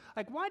sometimes,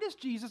 why does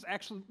Jesus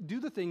actually do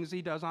the things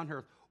he does on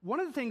earth? One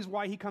of the things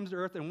why he comes to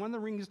earth, and one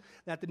of the things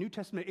that the New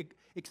Testament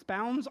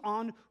expounds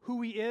on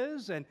who he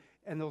is and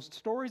those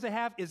stories they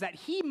have, is that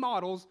he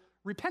models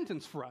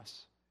repentance for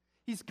us.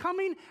 He's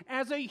coming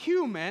as a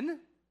human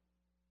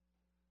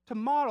to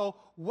model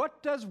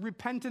what does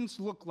repentance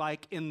look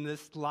like in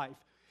this life.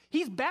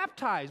 He's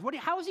baptized.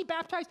 How is he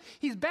baptized?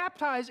 He's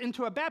baptized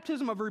into a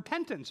baptism of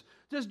repentance.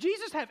 Does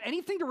Jesus have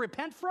anything to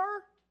repent for?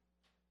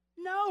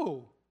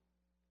 No,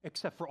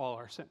 except for all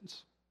our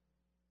sins.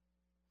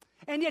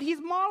 And yet he's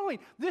modeling,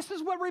 this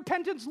is what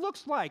repentance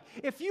looks like.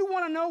 If you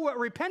want to know what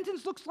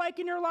repentance looks like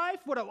in your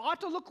life, what it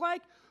ought to look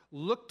like,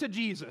 look to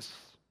Jesus.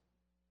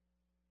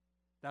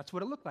 That's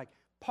what it looked like.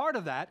 Part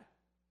of that,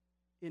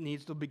 it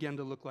needs to begin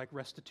to look like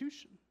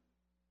restitution.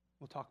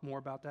 We'll talk more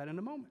about that in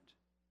a moment.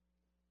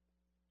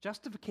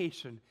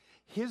 Justification,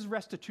 his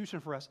restitution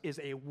for us, is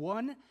a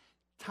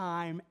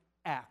one-time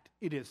act.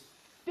 It is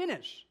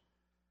finished.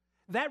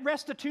 That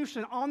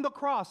restitution on the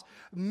cross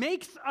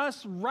makes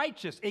us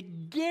righteous.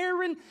 It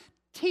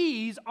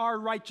guarantees our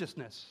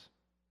righteousness.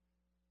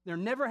 There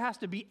never has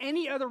to be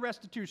any other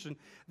restitution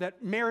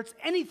that merits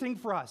anything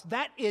for us.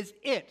 That is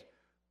it,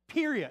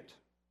 period.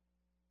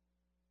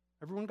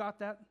 Everyone got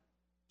that?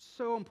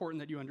 So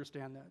important that you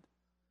understand that.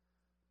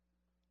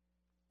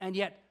 And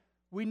yet,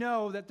 we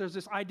know that there's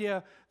this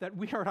idea that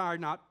we are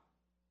not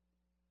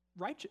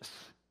righteous.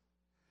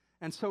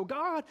 And so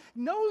God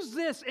knows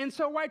this. And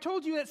so I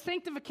told you that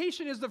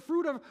sanctification is the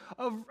fruit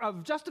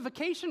of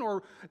justification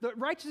or the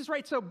righteousness,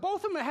 right? So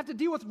both of them have to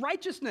deal with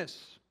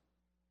righteousness.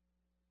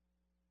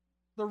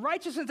 The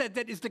righteousness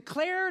that is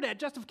declared at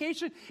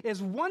justification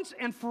is once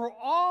and for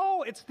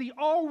all. It's the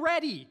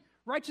already.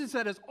 Righteousness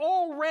that is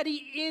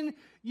already in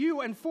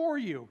you and for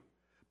you.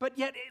 But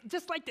yet,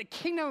 just like the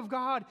kingdom of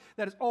God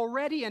that is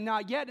already and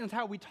not yet, and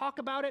how we talk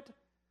about it,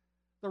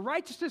 the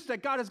righteousness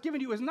that God has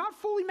given you is not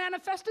fully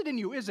manifested in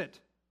you, is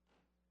it?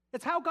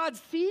 It's how God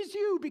sees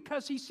you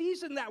because he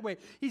sees it in that way.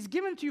 He's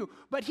given it to you,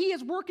 but he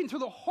is working through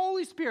the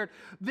Holy Spirit,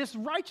 this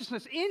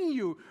righteousness in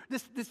you,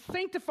 this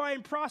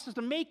sanctifying process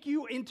to make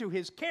you into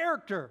his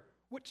character,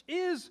 which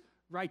is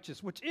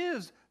righteous, which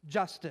is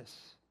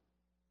justice.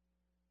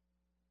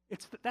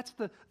 That's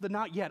the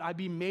not yet, I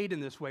be made in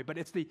this way, but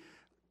it's the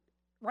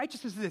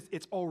righteousness is this,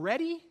 it's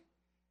already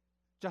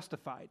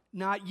justified,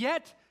 not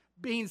yet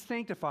being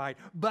sanctified,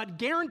 but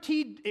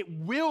guaranteed it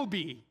will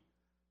be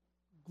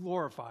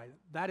glorified.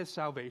 That is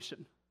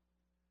salvation.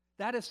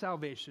 That is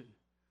salvation.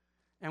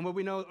 And what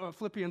we know,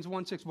 Philippians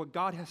 1:6, what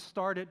God has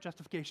started,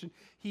 justification,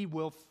 he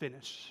will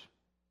finish.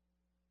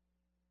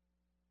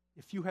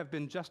 If you have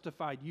been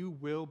justified, you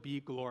will be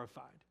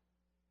glorified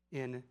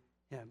in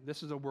him.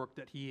 This is a work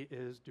that he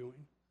is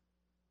doing.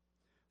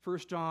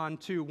 1 John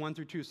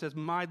 2:1-2 says,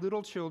 "My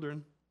little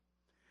children,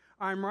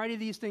 I am writing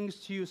these things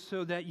to you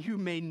so that you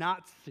may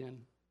not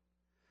sin.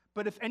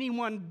 But if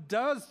anyone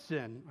does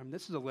sin,"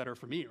 this is a letter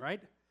for me,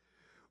 right?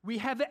 "We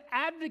have the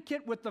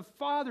advocate with the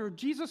Father,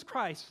 Jesus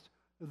Christ,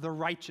 the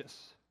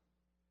righteous.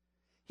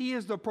 He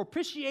is the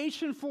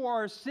propitiation for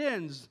our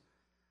sins,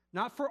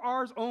 not for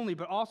ours only,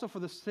 but also for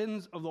the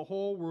sins of the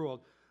whole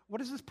world." What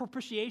is this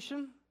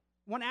propitiation?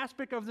 One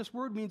aspect of this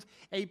word means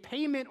a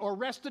payment or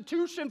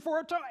restitution for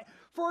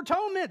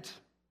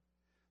atonement.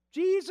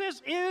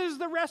 Jesus is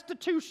the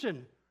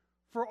restitution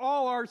for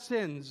all our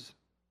sins.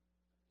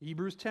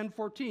 Hebrews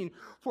 10:14,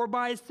 "For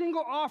by a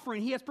single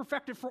offering he has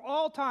perfected for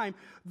all time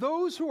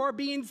those who are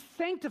being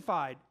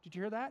sanctified." Did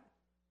you hear that?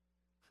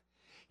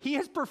 He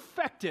has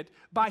perfected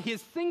by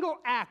his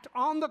single act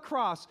on the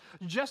cross,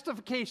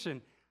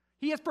 justification.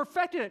 He has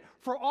perfected it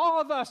for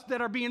all of us that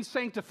are being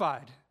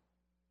sanctified.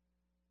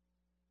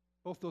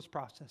 Both those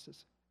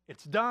processes.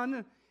 It's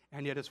done,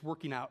 and yet it's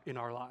working out in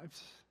our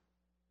lives.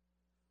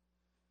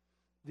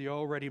 The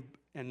already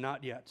and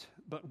not yet,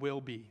 but will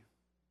be.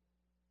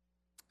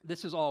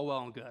 This is all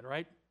well and good,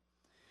 right?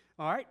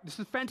 All right, this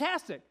is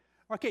fantastic.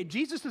 Okay,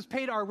 Jesus has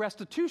paid our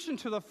restitution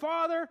to the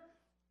Father.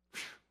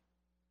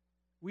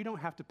 We don't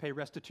have to pay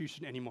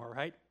restitution anymore,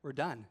 right? We're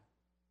done.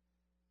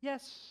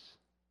 Yes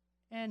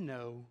and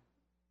no.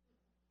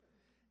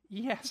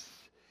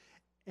 Yes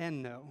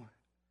and no.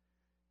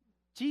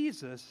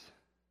 Jesus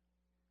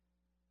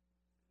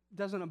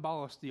doesn't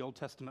abolish the Old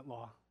Testament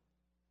law.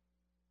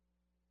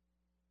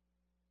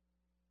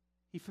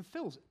 He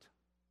fulfills it.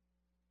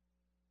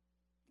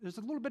 There's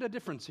a little bit of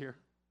difference here.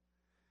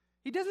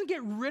 He doesn't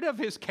get rid of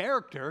his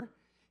character.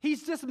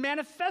 He's just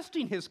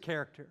manifesting his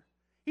character.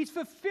 He's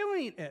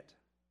fulfilling it.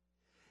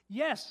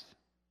 Yes,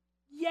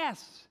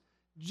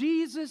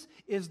 Jesus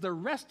is the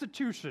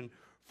restitution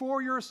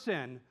for your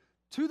sin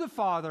to the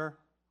Father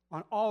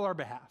on all our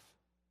behalf.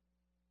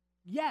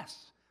 Yes,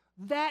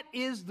 that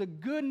is the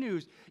good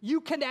news.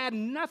 You can add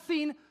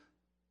nothing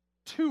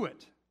to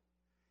it.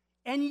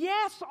 And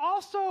yes,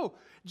 also,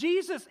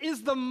 Jesus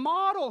is the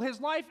model. His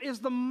life is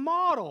the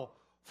model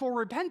for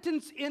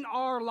repentance in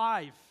our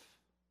life.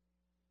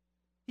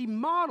 He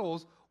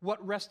models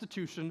what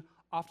restitution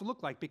ought to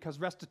look like, because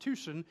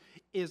restitution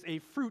is a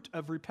fruit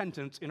of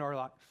repentance in our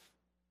life,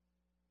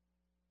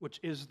 which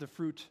is the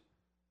fruit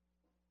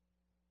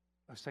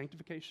of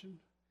sanctification,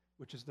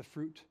 which is the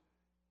fruit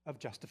of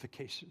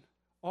justification.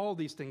 All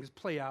these things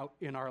play out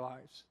in our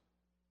lives.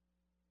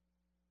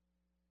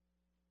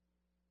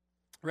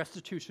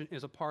 Restitution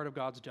is a part of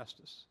God's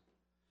justice.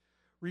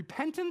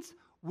 Repentance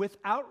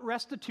without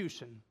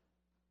restitution,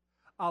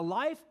 a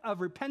life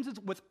of repentance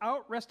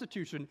without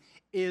restitution,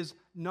 is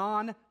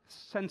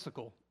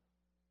nonsensical.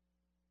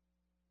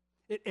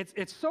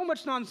 It's so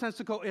much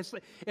nonsensical.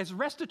 It's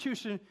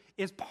restitution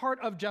is part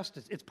of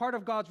justice. It's part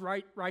of God's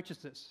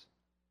righteousness.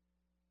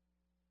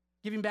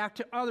 Giving back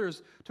to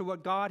others to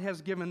what God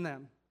has given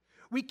them.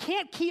 We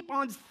can't keep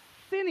on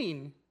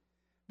sinning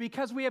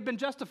because we have been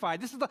justified.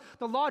 This is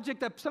the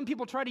logic that some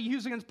people try to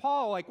use against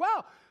Paul, like,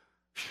 well,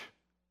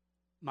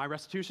 my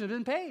restitution has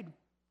been paid.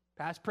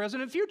 Past,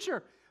 present, and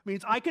future.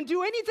 Means I can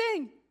do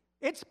anything.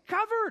 It's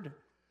covered.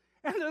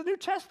 And the New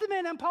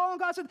Testament and Paul and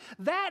God said,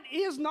 that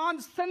is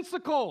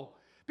nonsensical,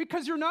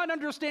 because you're not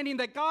understanding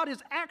that God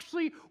is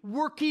actually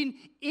working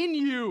in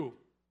you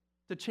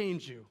to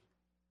change you.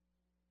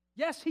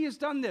 Yes, he has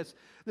done this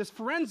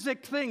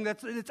forensic thing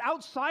that's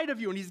outside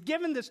of you, and he's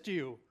given this to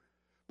you,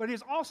 but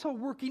he's also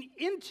working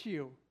into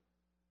you.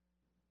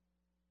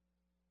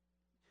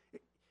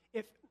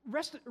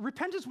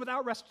 Repentance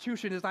without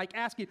restitution is like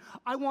asking,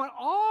 I want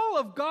all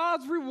of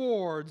God's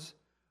rewards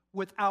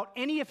without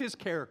any of his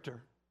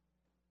character.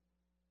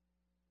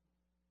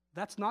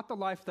 That's not the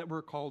life that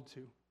we're called to.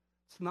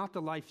 It's not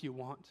the life you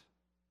want.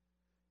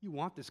 You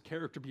want this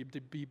character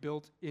to be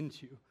built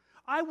into you.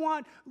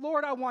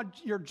 Lord, I want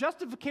your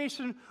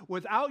justification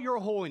without your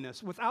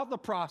holiness, without the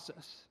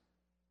process.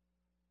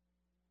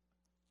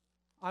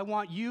 I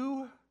want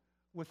you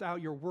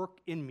without your work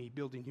in me,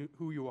 building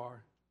who you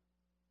are.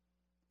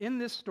 In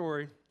this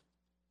story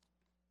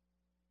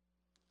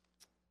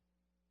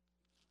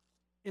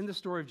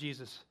of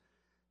Jesus,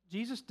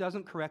 Jesus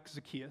doesn't correct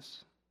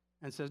Zacchaeus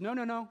and says,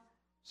 no,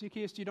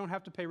 Zacchaeus, you don't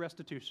have to pay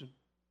restitution.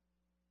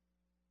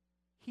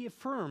 He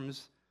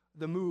affirms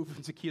the move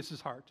in Zacchaeus'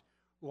 heart.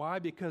 Why?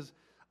 Because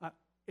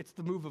it's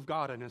the move of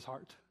God in his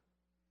heart.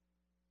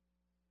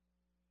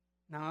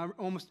 Now,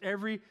 almost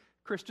every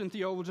Christian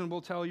theologian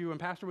will tell you, and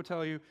pastor will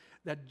tell you,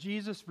 that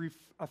Jesus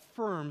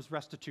affirms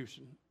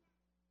restitution.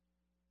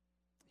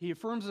 He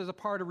affirms it as a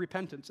part of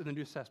repentance in the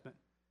New Testament.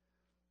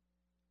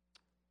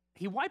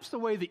 He wipes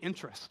away the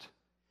interest.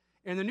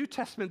 In the New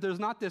Testament, there's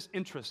not this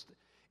interest.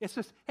 It's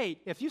just, hey,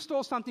 if you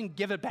stole something,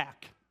 give it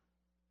back.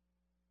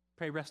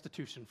 Pay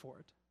restitution for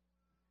it.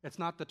 It's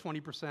not the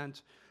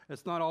 20%.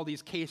 It's not all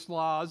these case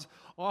laws.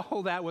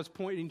 All that was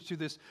pointing to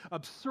this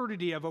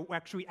absurdity of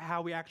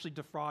how we actually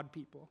defraud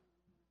people.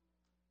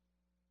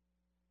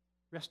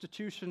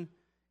 Restitution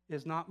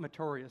is not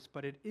meritorious,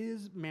 but it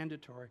is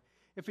mandatory.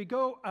 If we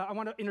go, I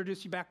want to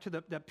introduce you back to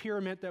the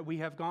pyramid that we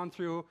have gone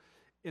through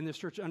in this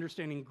church,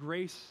 understanding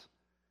grace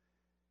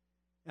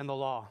and the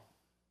law.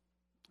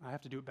 I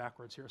have to do it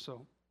backwards here,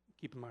 so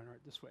keep in mind right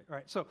this way. All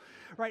right,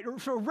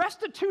 so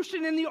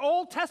restitution in the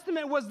Old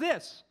Testament was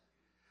this.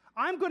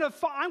 I'm going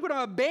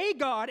to obey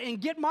God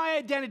and get my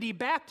identity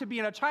back to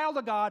being a child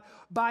of God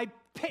by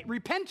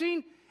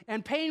repenting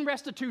and paying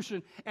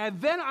restitution,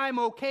 and then I'm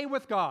okay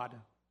with God.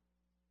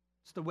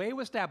 It's the way it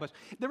was established.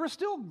 There was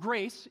still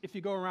grace, if you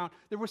go around,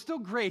 there was still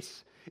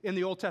grace in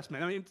the Old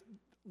Testament. I mean,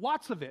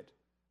 lots of it,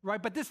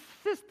 right? But this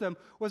system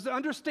was to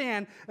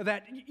understand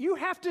that you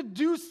have to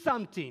do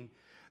something,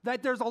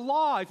 that there's a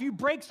law. If you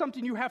break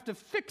something, you have to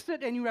fix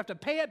it and you have to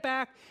pay it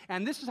back,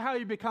 and this is how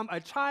you become a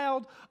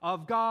child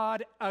of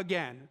God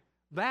again.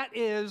 That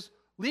is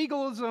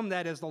legalism,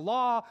 that is the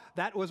law,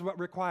 that was what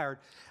required.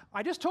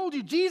 I just told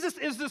you, Jesus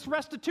is this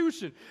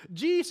restitution.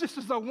 Jesus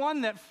is the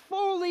one that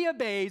fully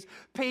obeys,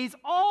 pays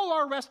all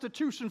our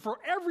restitution for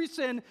every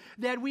sin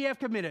that we have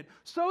committed,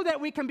 so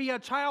that we can be a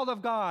child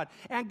of God.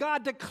 And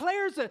God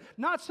declares it,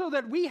 not so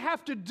that we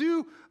have to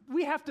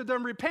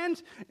then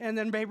repent and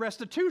then pay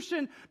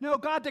restitution. No,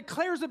 God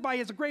declares it by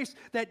his grace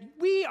that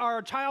we are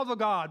a child of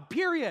God,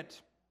 period.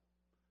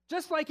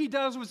 Just like he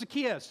does with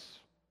Zacchaeus.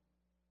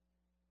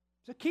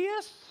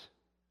 Zacchaeus,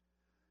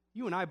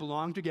 you and I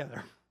belong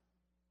together.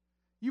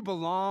 You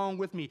belong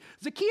with me.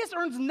 Zacchaeus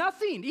earns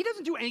nothing. He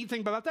doesn't do anything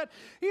about that.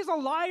 He's a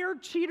liar,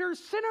 cheater,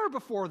 sinner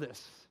before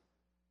this.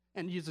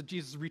 And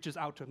Jesus reaches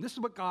out to him. This is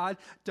what God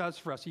does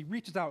for us. He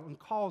reaches out and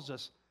calls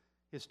us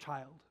his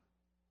child,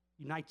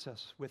 unites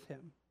us with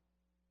him.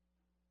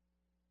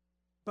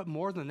 But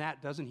more than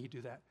that, doesn't he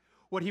do that?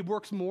 What he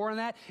works more in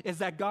that is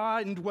that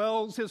God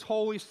indwells his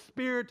Holy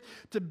Spirit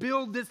to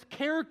build this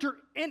character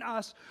in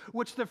us,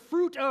 which the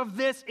fruit of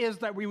this is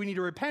that we need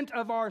to repent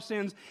of our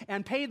sins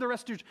and pay the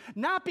restitution.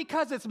 Not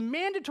because it's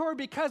mandatory,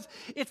 because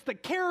it's the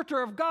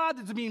character of God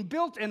that's being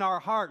built in our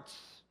hearts.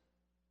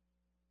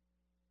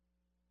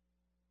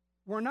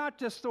 We're not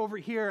just over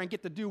here and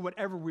get to do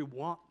whatever we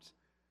want.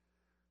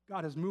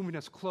 God is moving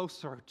us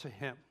closer to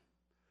him.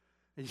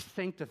 He's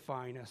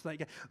sanctifying us,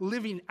 like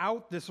living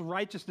out this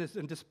righteousness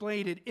and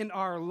displaying it in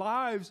our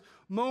lives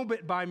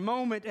moment by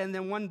moment, and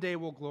then one day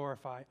we'll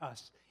glorify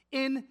us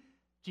in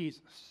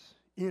Jesus,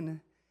 in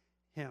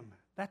him.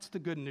 That's the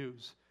good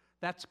news.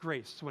 That's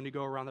grace when you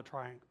go around the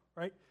triangle,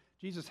 right?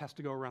 Jesus has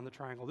to go around the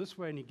triangle this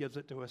way, and he gives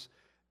it to us,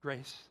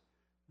 grace,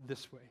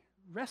 this way.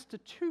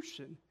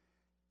 Restitution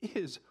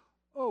is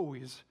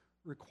always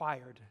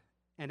required,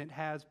 and it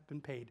has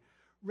been paid.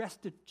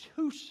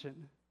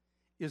 Restitution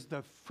is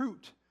the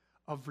fruit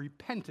of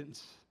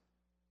repentance.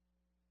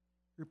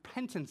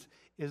 Repentance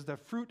is the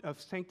fruit of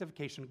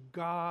sanctification.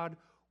 God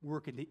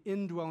working, the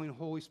indwelling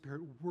Holy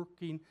Spirit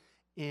working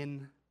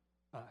in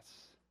us.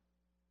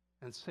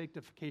 And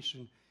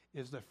sanctification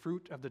is the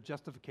fruit of the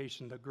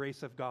justification, the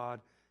grace of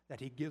God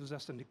that he gives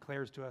us and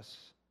declares to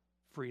us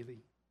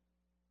freely.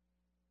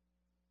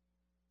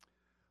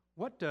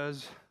 What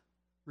does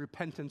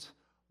repentance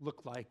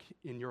look like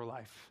in your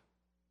life?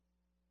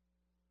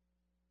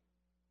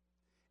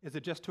 Is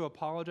it just to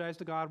apologize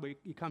to God?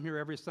 You come here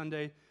every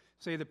Sunday,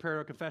 say the prayer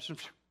of confession,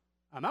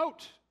 I'm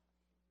out.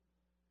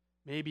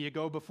 Maybe you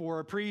go before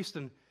a priest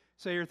and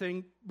say your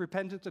thing,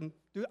 repentance, and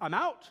I'm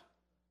out.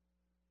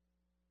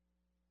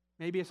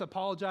 Maybe it's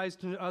apologize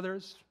to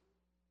others.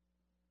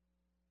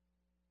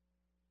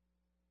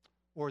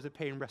 Or is it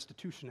paying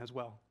restitution as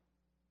well?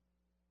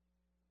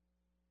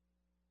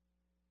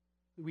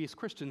 We as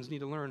Christians need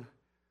to learn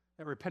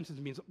that repentance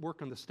means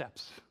work on the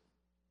steps.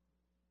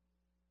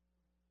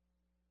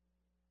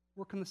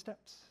 Work on the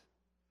steps.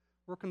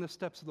 Work on the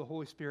steps of the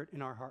Holy Spirit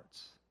in our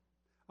hearts.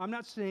 I'm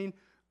not saying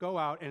go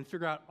out and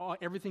figure out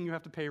everything you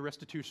have to pay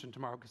restitution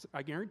tomorrow, because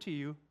I guarantee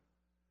you,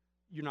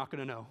 you're not going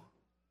to know.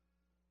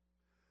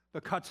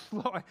 But God's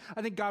slow.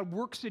 I think God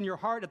works in your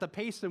heart at the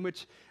pace in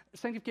which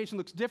sanctification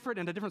looks different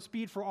and a different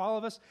speed for all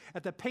of us,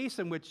 at the pace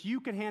in which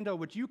you can handle,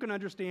 which you can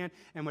understand,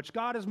 and which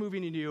God is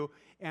moving in you.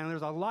 And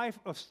there's a life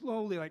of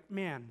slowly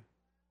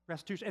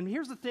restitution. And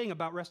here's the thing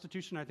about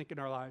restitution, I think, in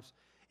our lives.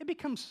 It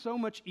becomes so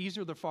much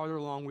easier the farther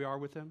along we are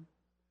with him,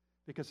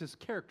 because his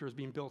character is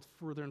being built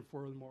further and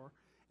furthermore.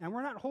 And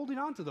we're not holding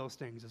on to those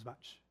things as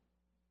much.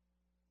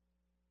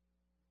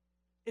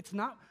 It's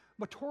not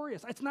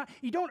meritorious. It's not,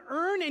 you don't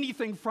earn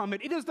anything from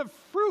it. It is the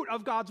fruit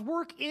of God's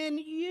work in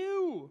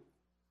you.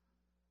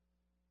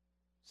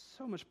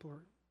 So much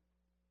glory.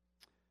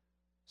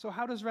 So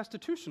how does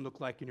restitution look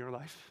like in your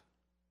life?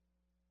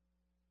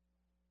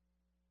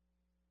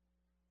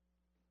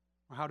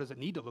 Or how does it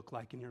need to look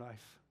like in your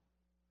life?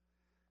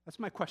 That's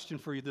my question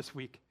for you this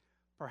week.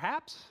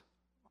 Perhaps,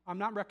 I'm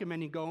not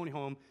recommending going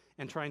home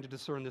and trying to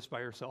discern this by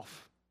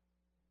yourself.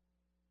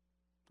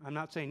 I'm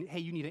not saying, hey,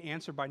 you need an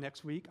answer by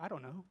next week. I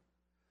don't know.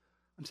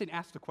 I'm saying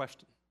ask the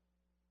question.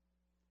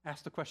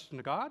 Ask the question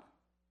to God.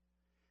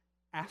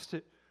 Ask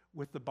it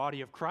with the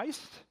body of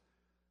Christ,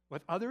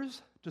 with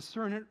others.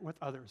 Discern it with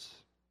others.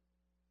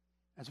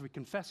 As we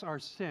confess our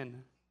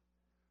sin,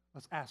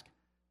 let's ask,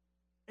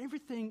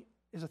 everything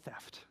is a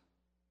theft.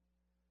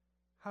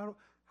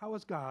 How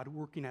is God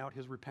working out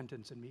his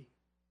repentance in me?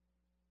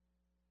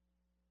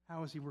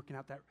 How is he working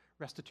out that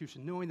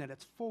restitution, knowing that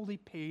it's fully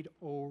paid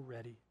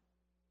already?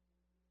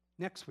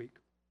 Next week,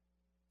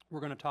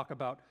 we're going to talk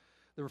about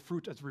the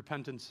fruit as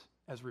repentance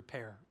as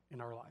repair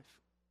in our life.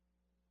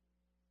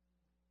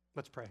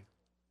 Let's pray.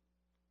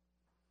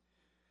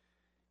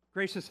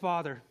 Gracious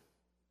Father,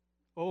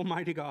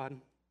 Almighty God,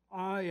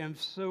 I am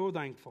so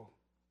thankful.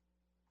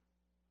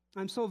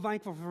 I'm so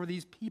thankful for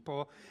these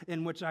people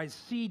in which I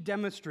see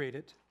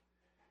demonstrated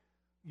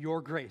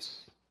your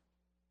grace,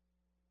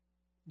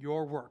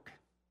 your work.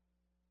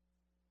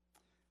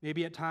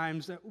 Maybe at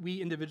times that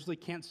we individually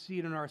can't see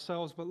it in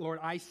ourselves, but Lord,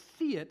 I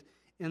see it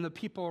in the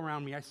people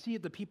around me. I see it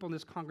in the people in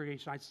this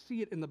congregation. I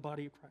see it in the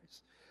body of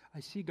Christ.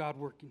 I see God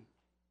working.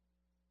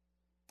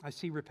 I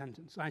see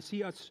repentance. I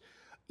see us,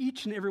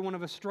 each and every one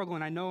of us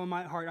struggling. I know in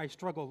my heart I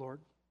struggle, Lord.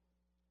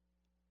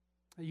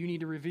 You need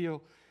to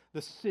reveal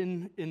the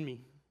sin in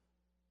me.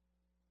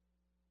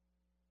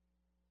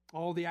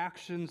 All the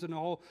actions and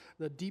all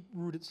the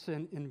deep-rooted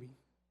sin in me.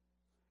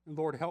 And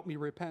Lord, help me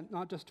repent,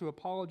 not just to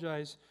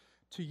apologize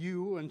to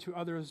you and to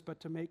others, but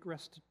to make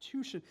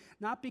restitution,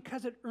 not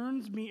because it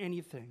earns me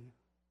anything,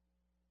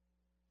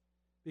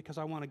 because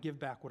I want to give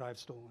back what I've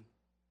stolen.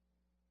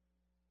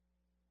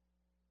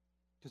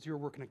 Because you're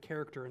working a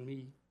character in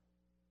me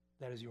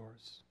that is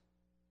yours.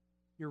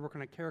 You're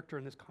working a character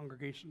in this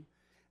congregation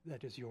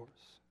that is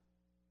yours.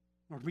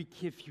 Lord, we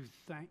give you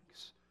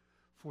thanks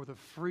for the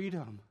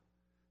freedom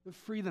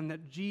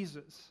that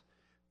Jesus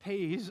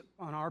pays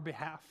on our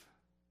behalf.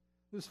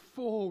 This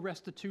full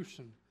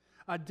restitution,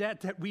 a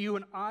debt that you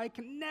and I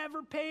can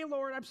never pay,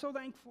 Lord. I'm so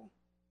thankful.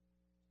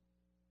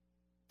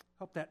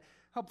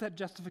 Help that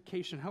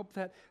justification, help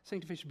that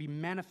sanctification be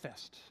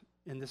manifest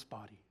in this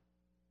body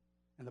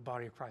and the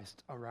body of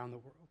Christ around the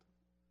world.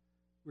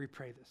 We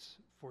pray this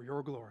for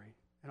your glory.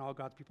 And all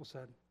God's people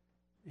said,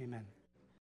 amen.